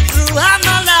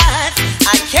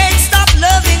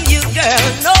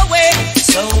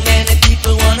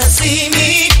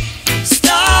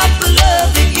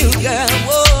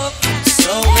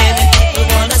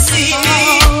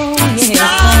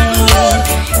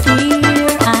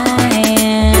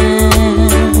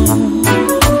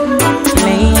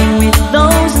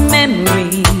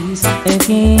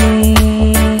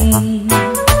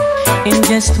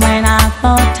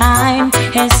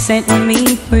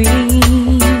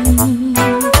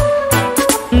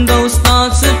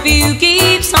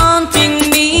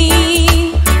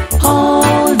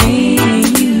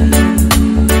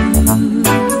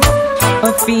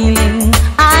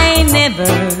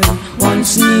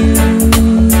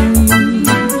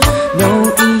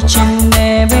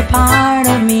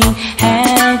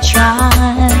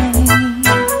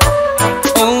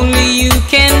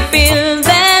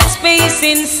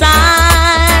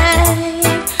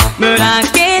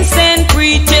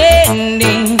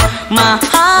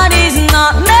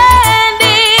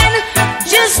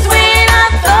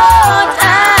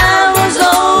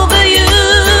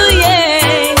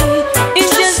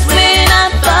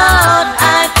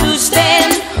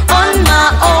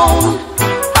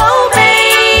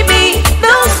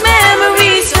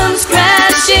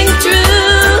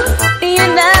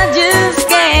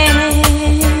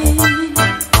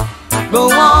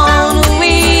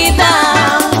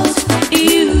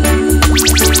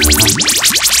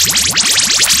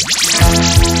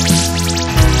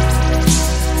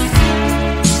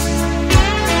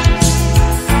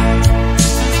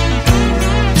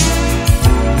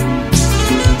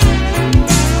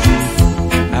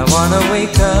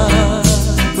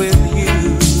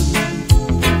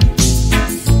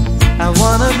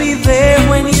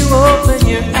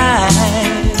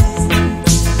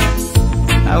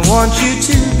want you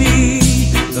to be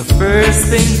the first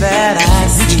thing that I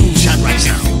see.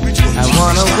 I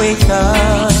wanna wake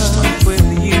up with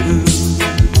you.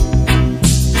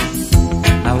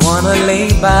 I wanna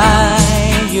lay by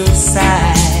your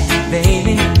side,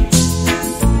 baby.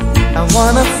 I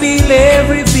wanna feel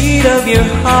every beat of your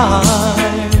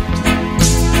heart.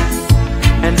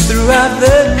 And throughout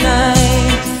the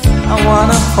night, I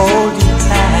wanna hold you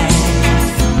tight.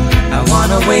 I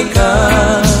wanna wake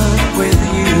up with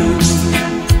you.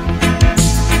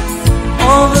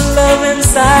 All the love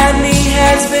inside me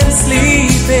has been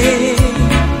sleeping,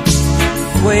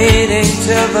 waiting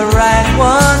till the right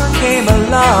one came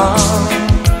along.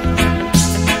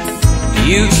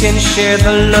 You can share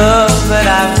the love that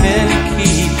I've been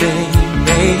keeping,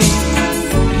 baby.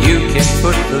 You can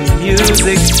put the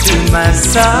music to my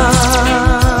song.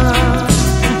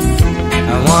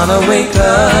 I wanna wake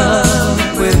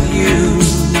up with you.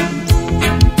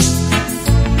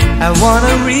 I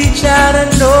wanna reach out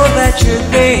and know that you're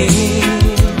there.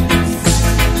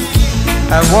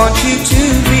 I want you to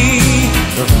be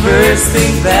the first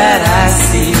thing that I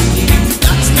see.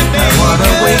 I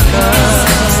wanna wake up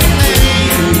with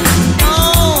you.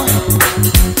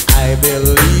 I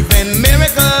believe in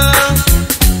miracles.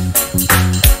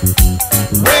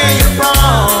 Where you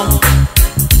from?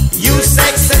 You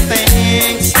sexy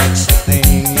thing, sexy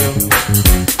thing, you.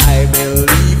 I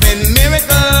believe in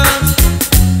miracles.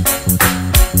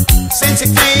 Since you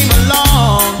came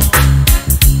along,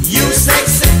 you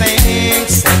sexy thing,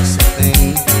 sexy thing.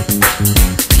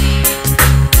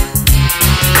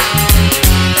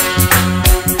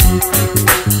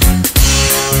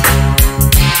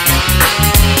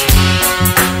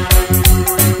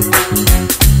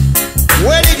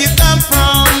 Where did you come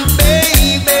from,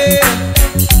 baby?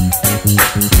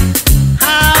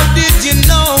 How did you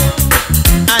know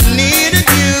I needed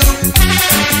you?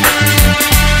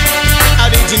 How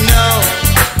did you know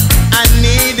I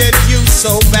needed you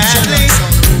so badly?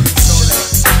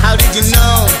 How did you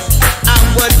know I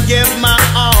would give my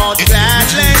all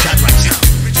gladly?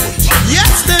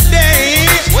 Yesterday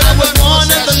I was one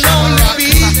of the lonely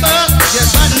people,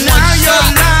 but now you're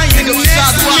lying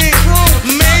next to me,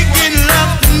 making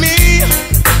love to me.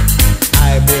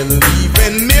 I believe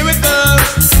in miracles.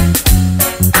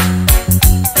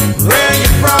 Where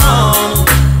you from?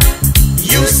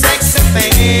 You sexy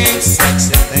thing,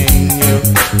 sexy thing, you.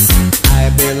 I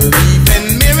believe in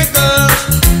miracles.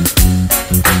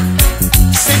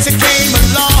 Since you came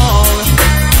along,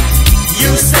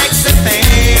 you sexy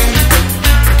thing.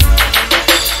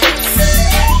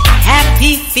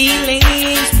 Happy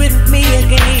feelings with me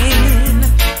again.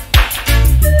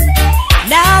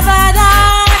 Now that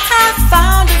I have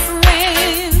found a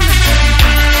friend.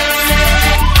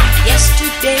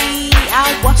 Yesterday I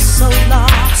was so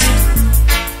lost,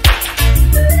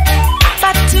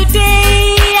 but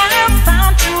today I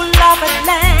found true love at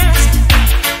last.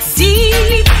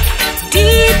 Deep,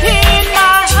 deep in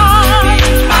my heart,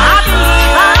 I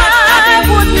believe I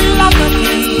would love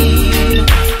again.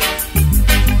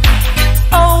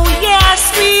 Oh yes,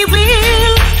 we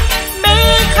will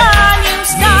make a new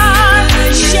start,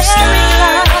 sharing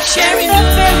love, sharing the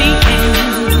very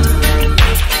end.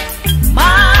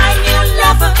 My new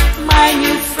lover, my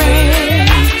new friend.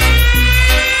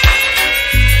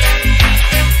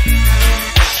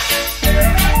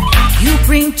 You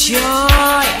bring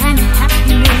joy and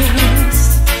happiness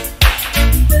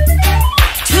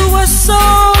to a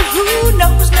soul who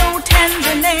knows no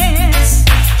tenderness.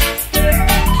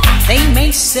 They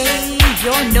may say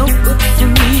you're no good for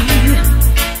me,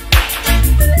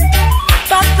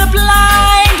 but the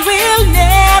blind will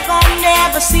never,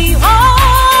 never see.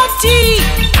 Oh, deep,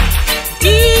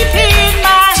 deep in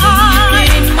my heart,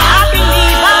 I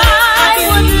believe I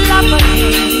would love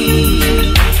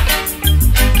again.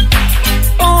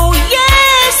 Oh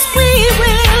yes, we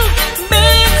will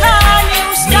make a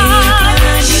new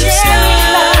start, sharing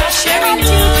love, sharing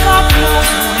till God knows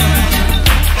when.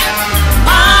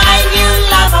 My new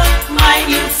lover, my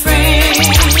new friend.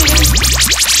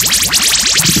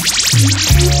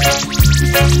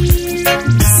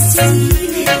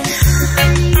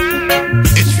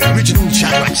 It's the original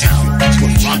Shadrock Sound. It's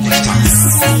what rock this time.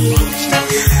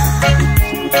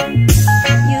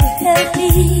 You held me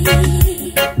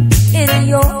in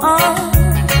your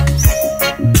arms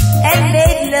and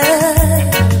made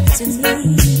love to me.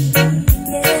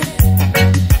 Yeah.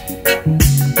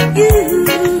 You,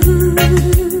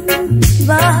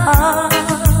 my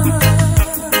heart's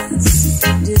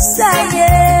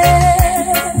desire.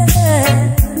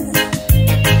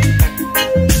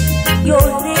 Your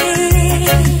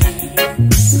lips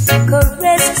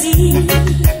caress me,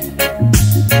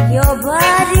 your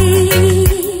body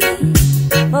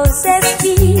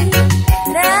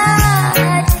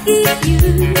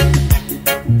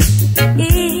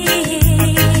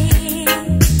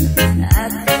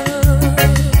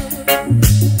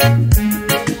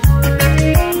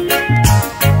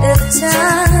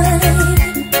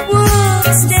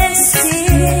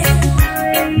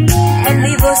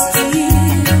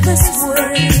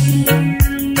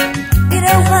You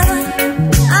know what?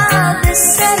 I'll be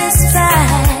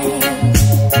satisfied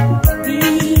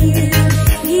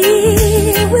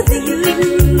here with you.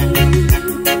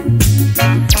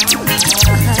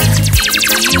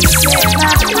 You set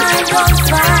my mind on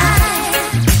fire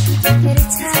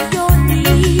anytime you're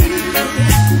near.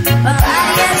 I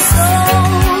am so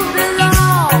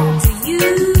belong to you.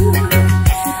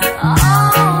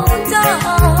 Oh,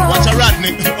 darling. What's a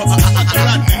Rodney?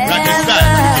 Rodney style.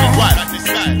 What?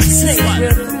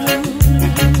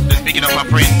 Just picking up my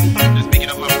friend.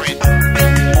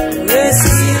 We'll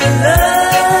see your love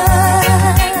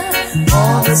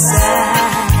on the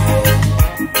side.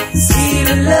 See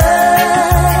your love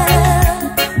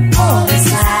on the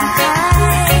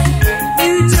side.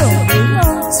 You don't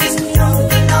belong to me.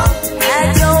 I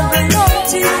don't belong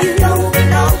to you.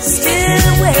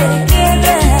 Still we're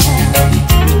together.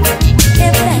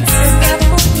 If that's enough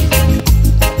for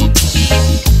you,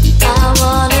 I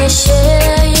wanna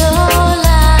share your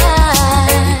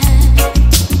life.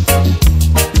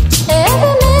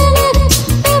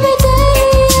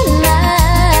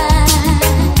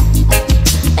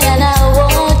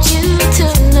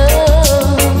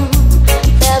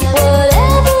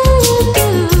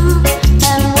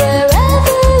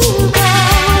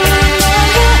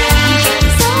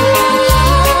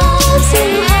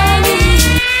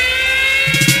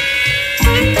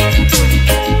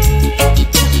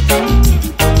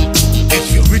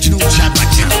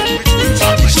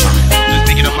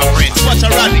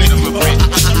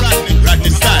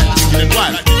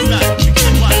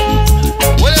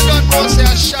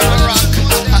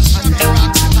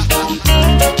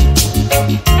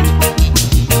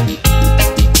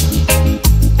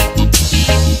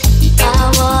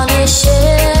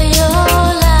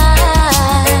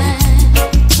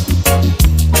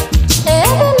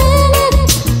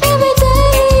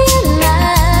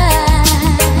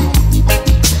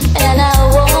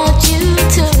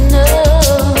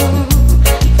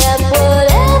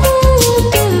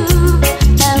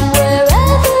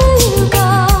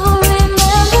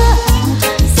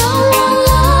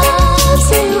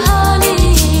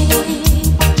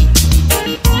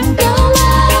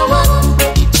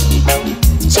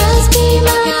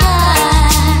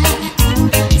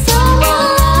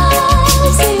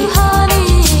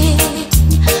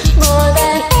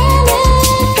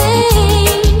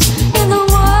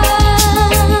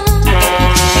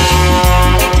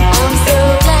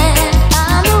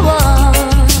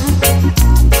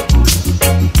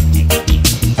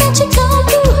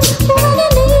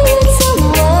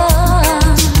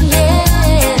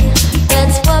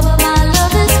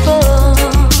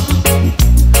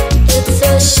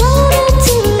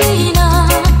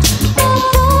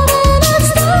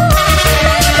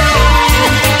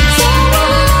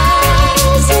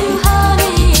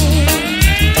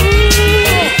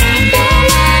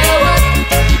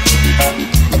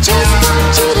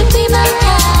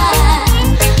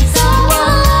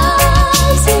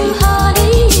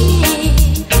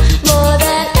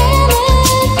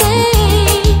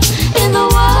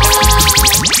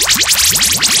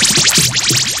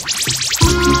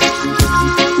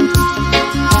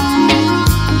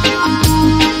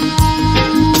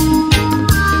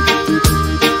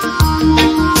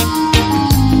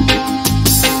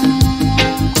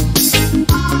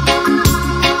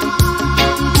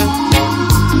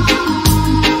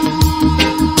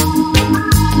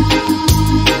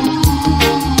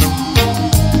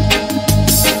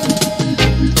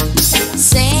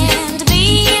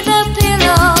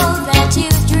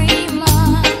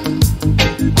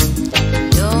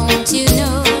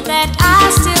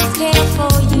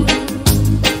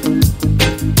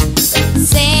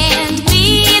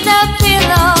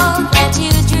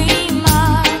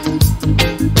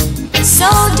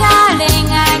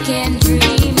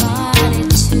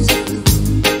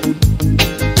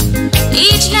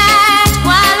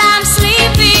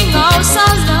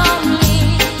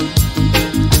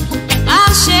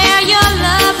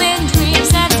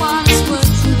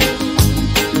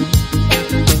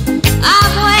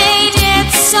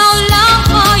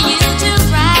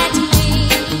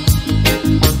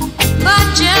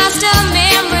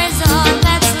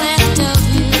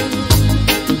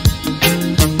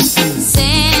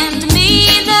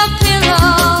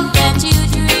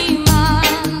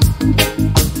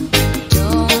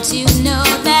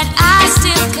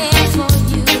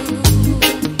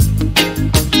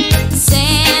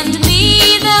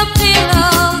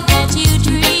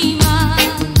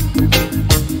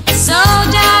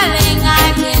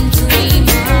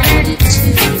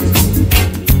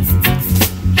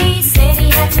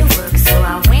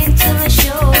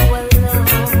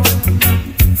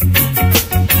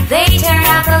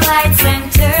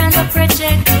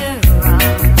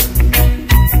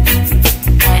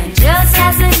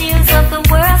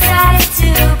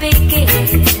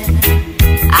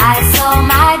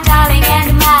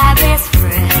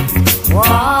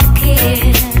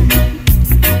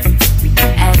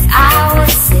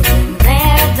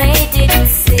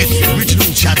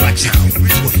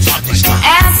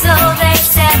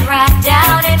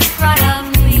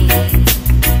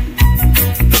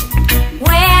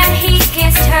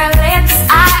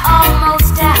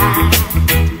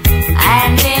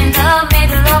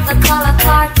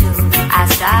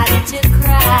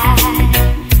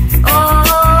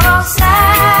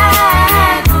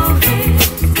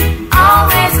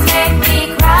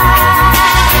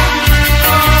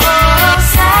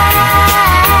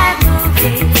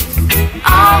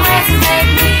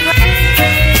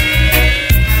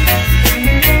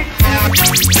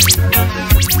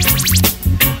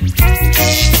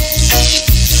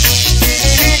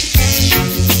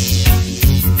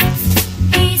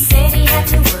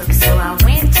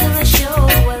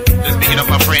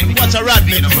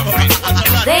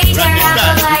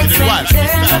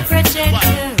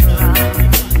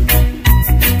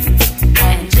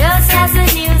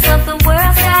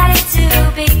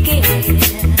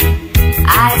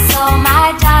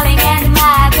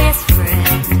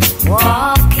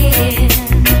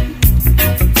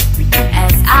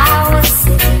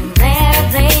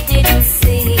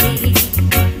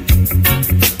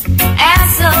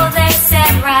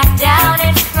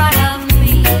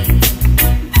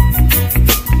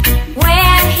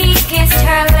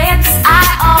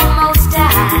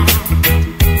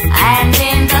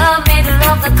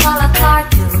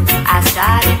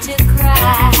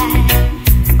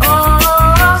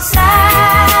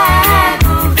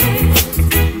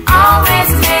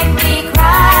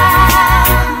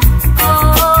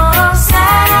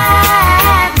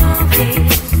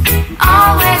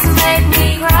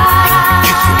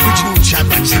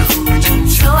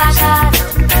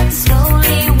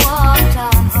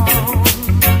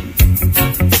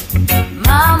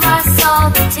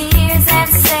 tears and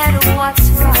said what's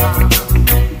wrong.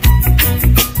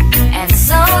 And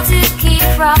so to keep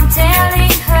from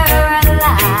telling her a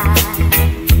lie,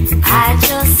 I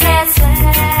just said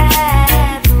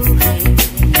sad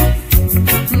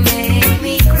movies make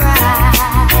me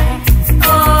cry.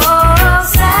 Oh,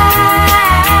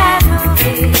 sad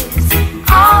movies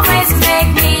always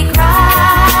make me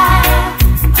cry.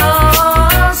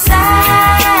 Oh,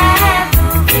 sad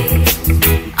movies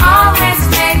always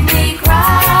make me cry.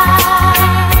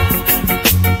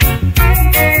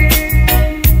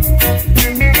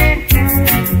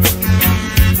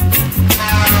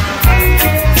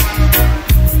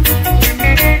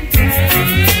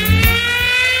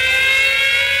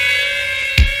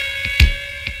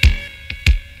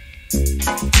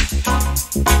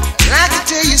 I can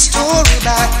tell you a story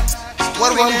about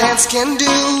what one dance can do.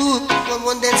 What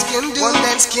one dance can do. One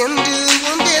dance can do.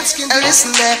 One dance can do. And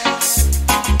listen there.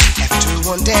 After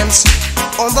one dance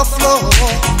on the floor,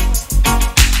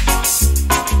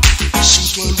 she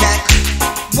came back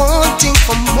wanting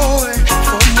for more,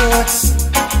 for more.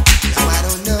 Now I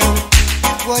don't know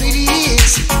what it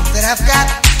is that I've got,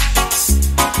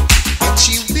 but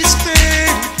she whispered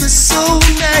it was so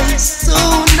nice,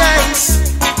 so nice.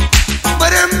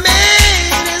 But her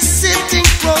man is sitting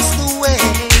across the way,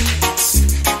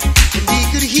 and he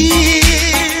could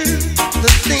hear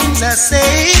the things I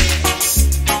say.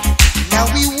 Now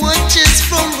he watches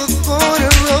from the corner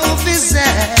of his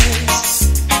eyes.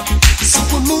 So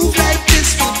a move like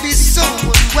this would be so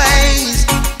unwise.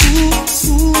 Ooh,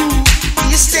 ooh,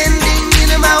 he's standing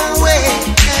in my way,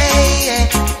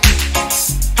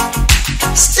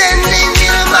 standing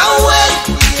in my way.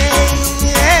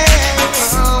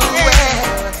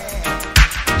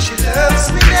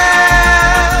 Loves me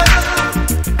now.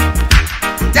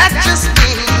 That just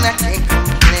means I can't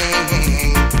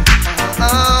complain.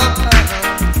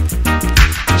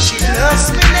 She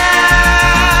loves me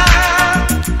now,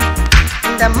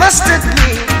 and I must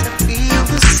admit I feel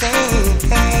the same.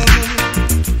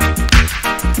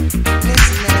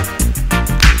 Listen now.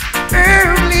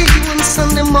 Early one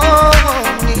Sunday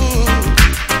morning,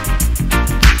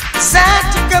 as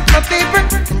I took up my paper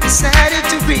and decided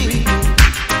to read,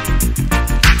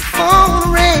 phone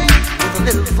rang with a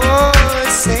little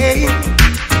voice saying,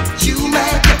 you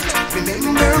might not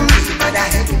remember me, but I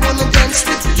wanna dance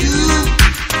with you.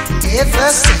 Ever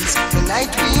since the night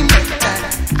we met,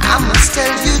 I must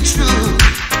tell you true.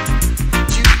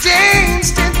 You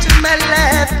danced into my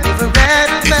life, never out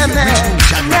of my mind.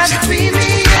 Not between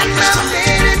me and my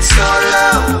minutes so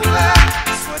low.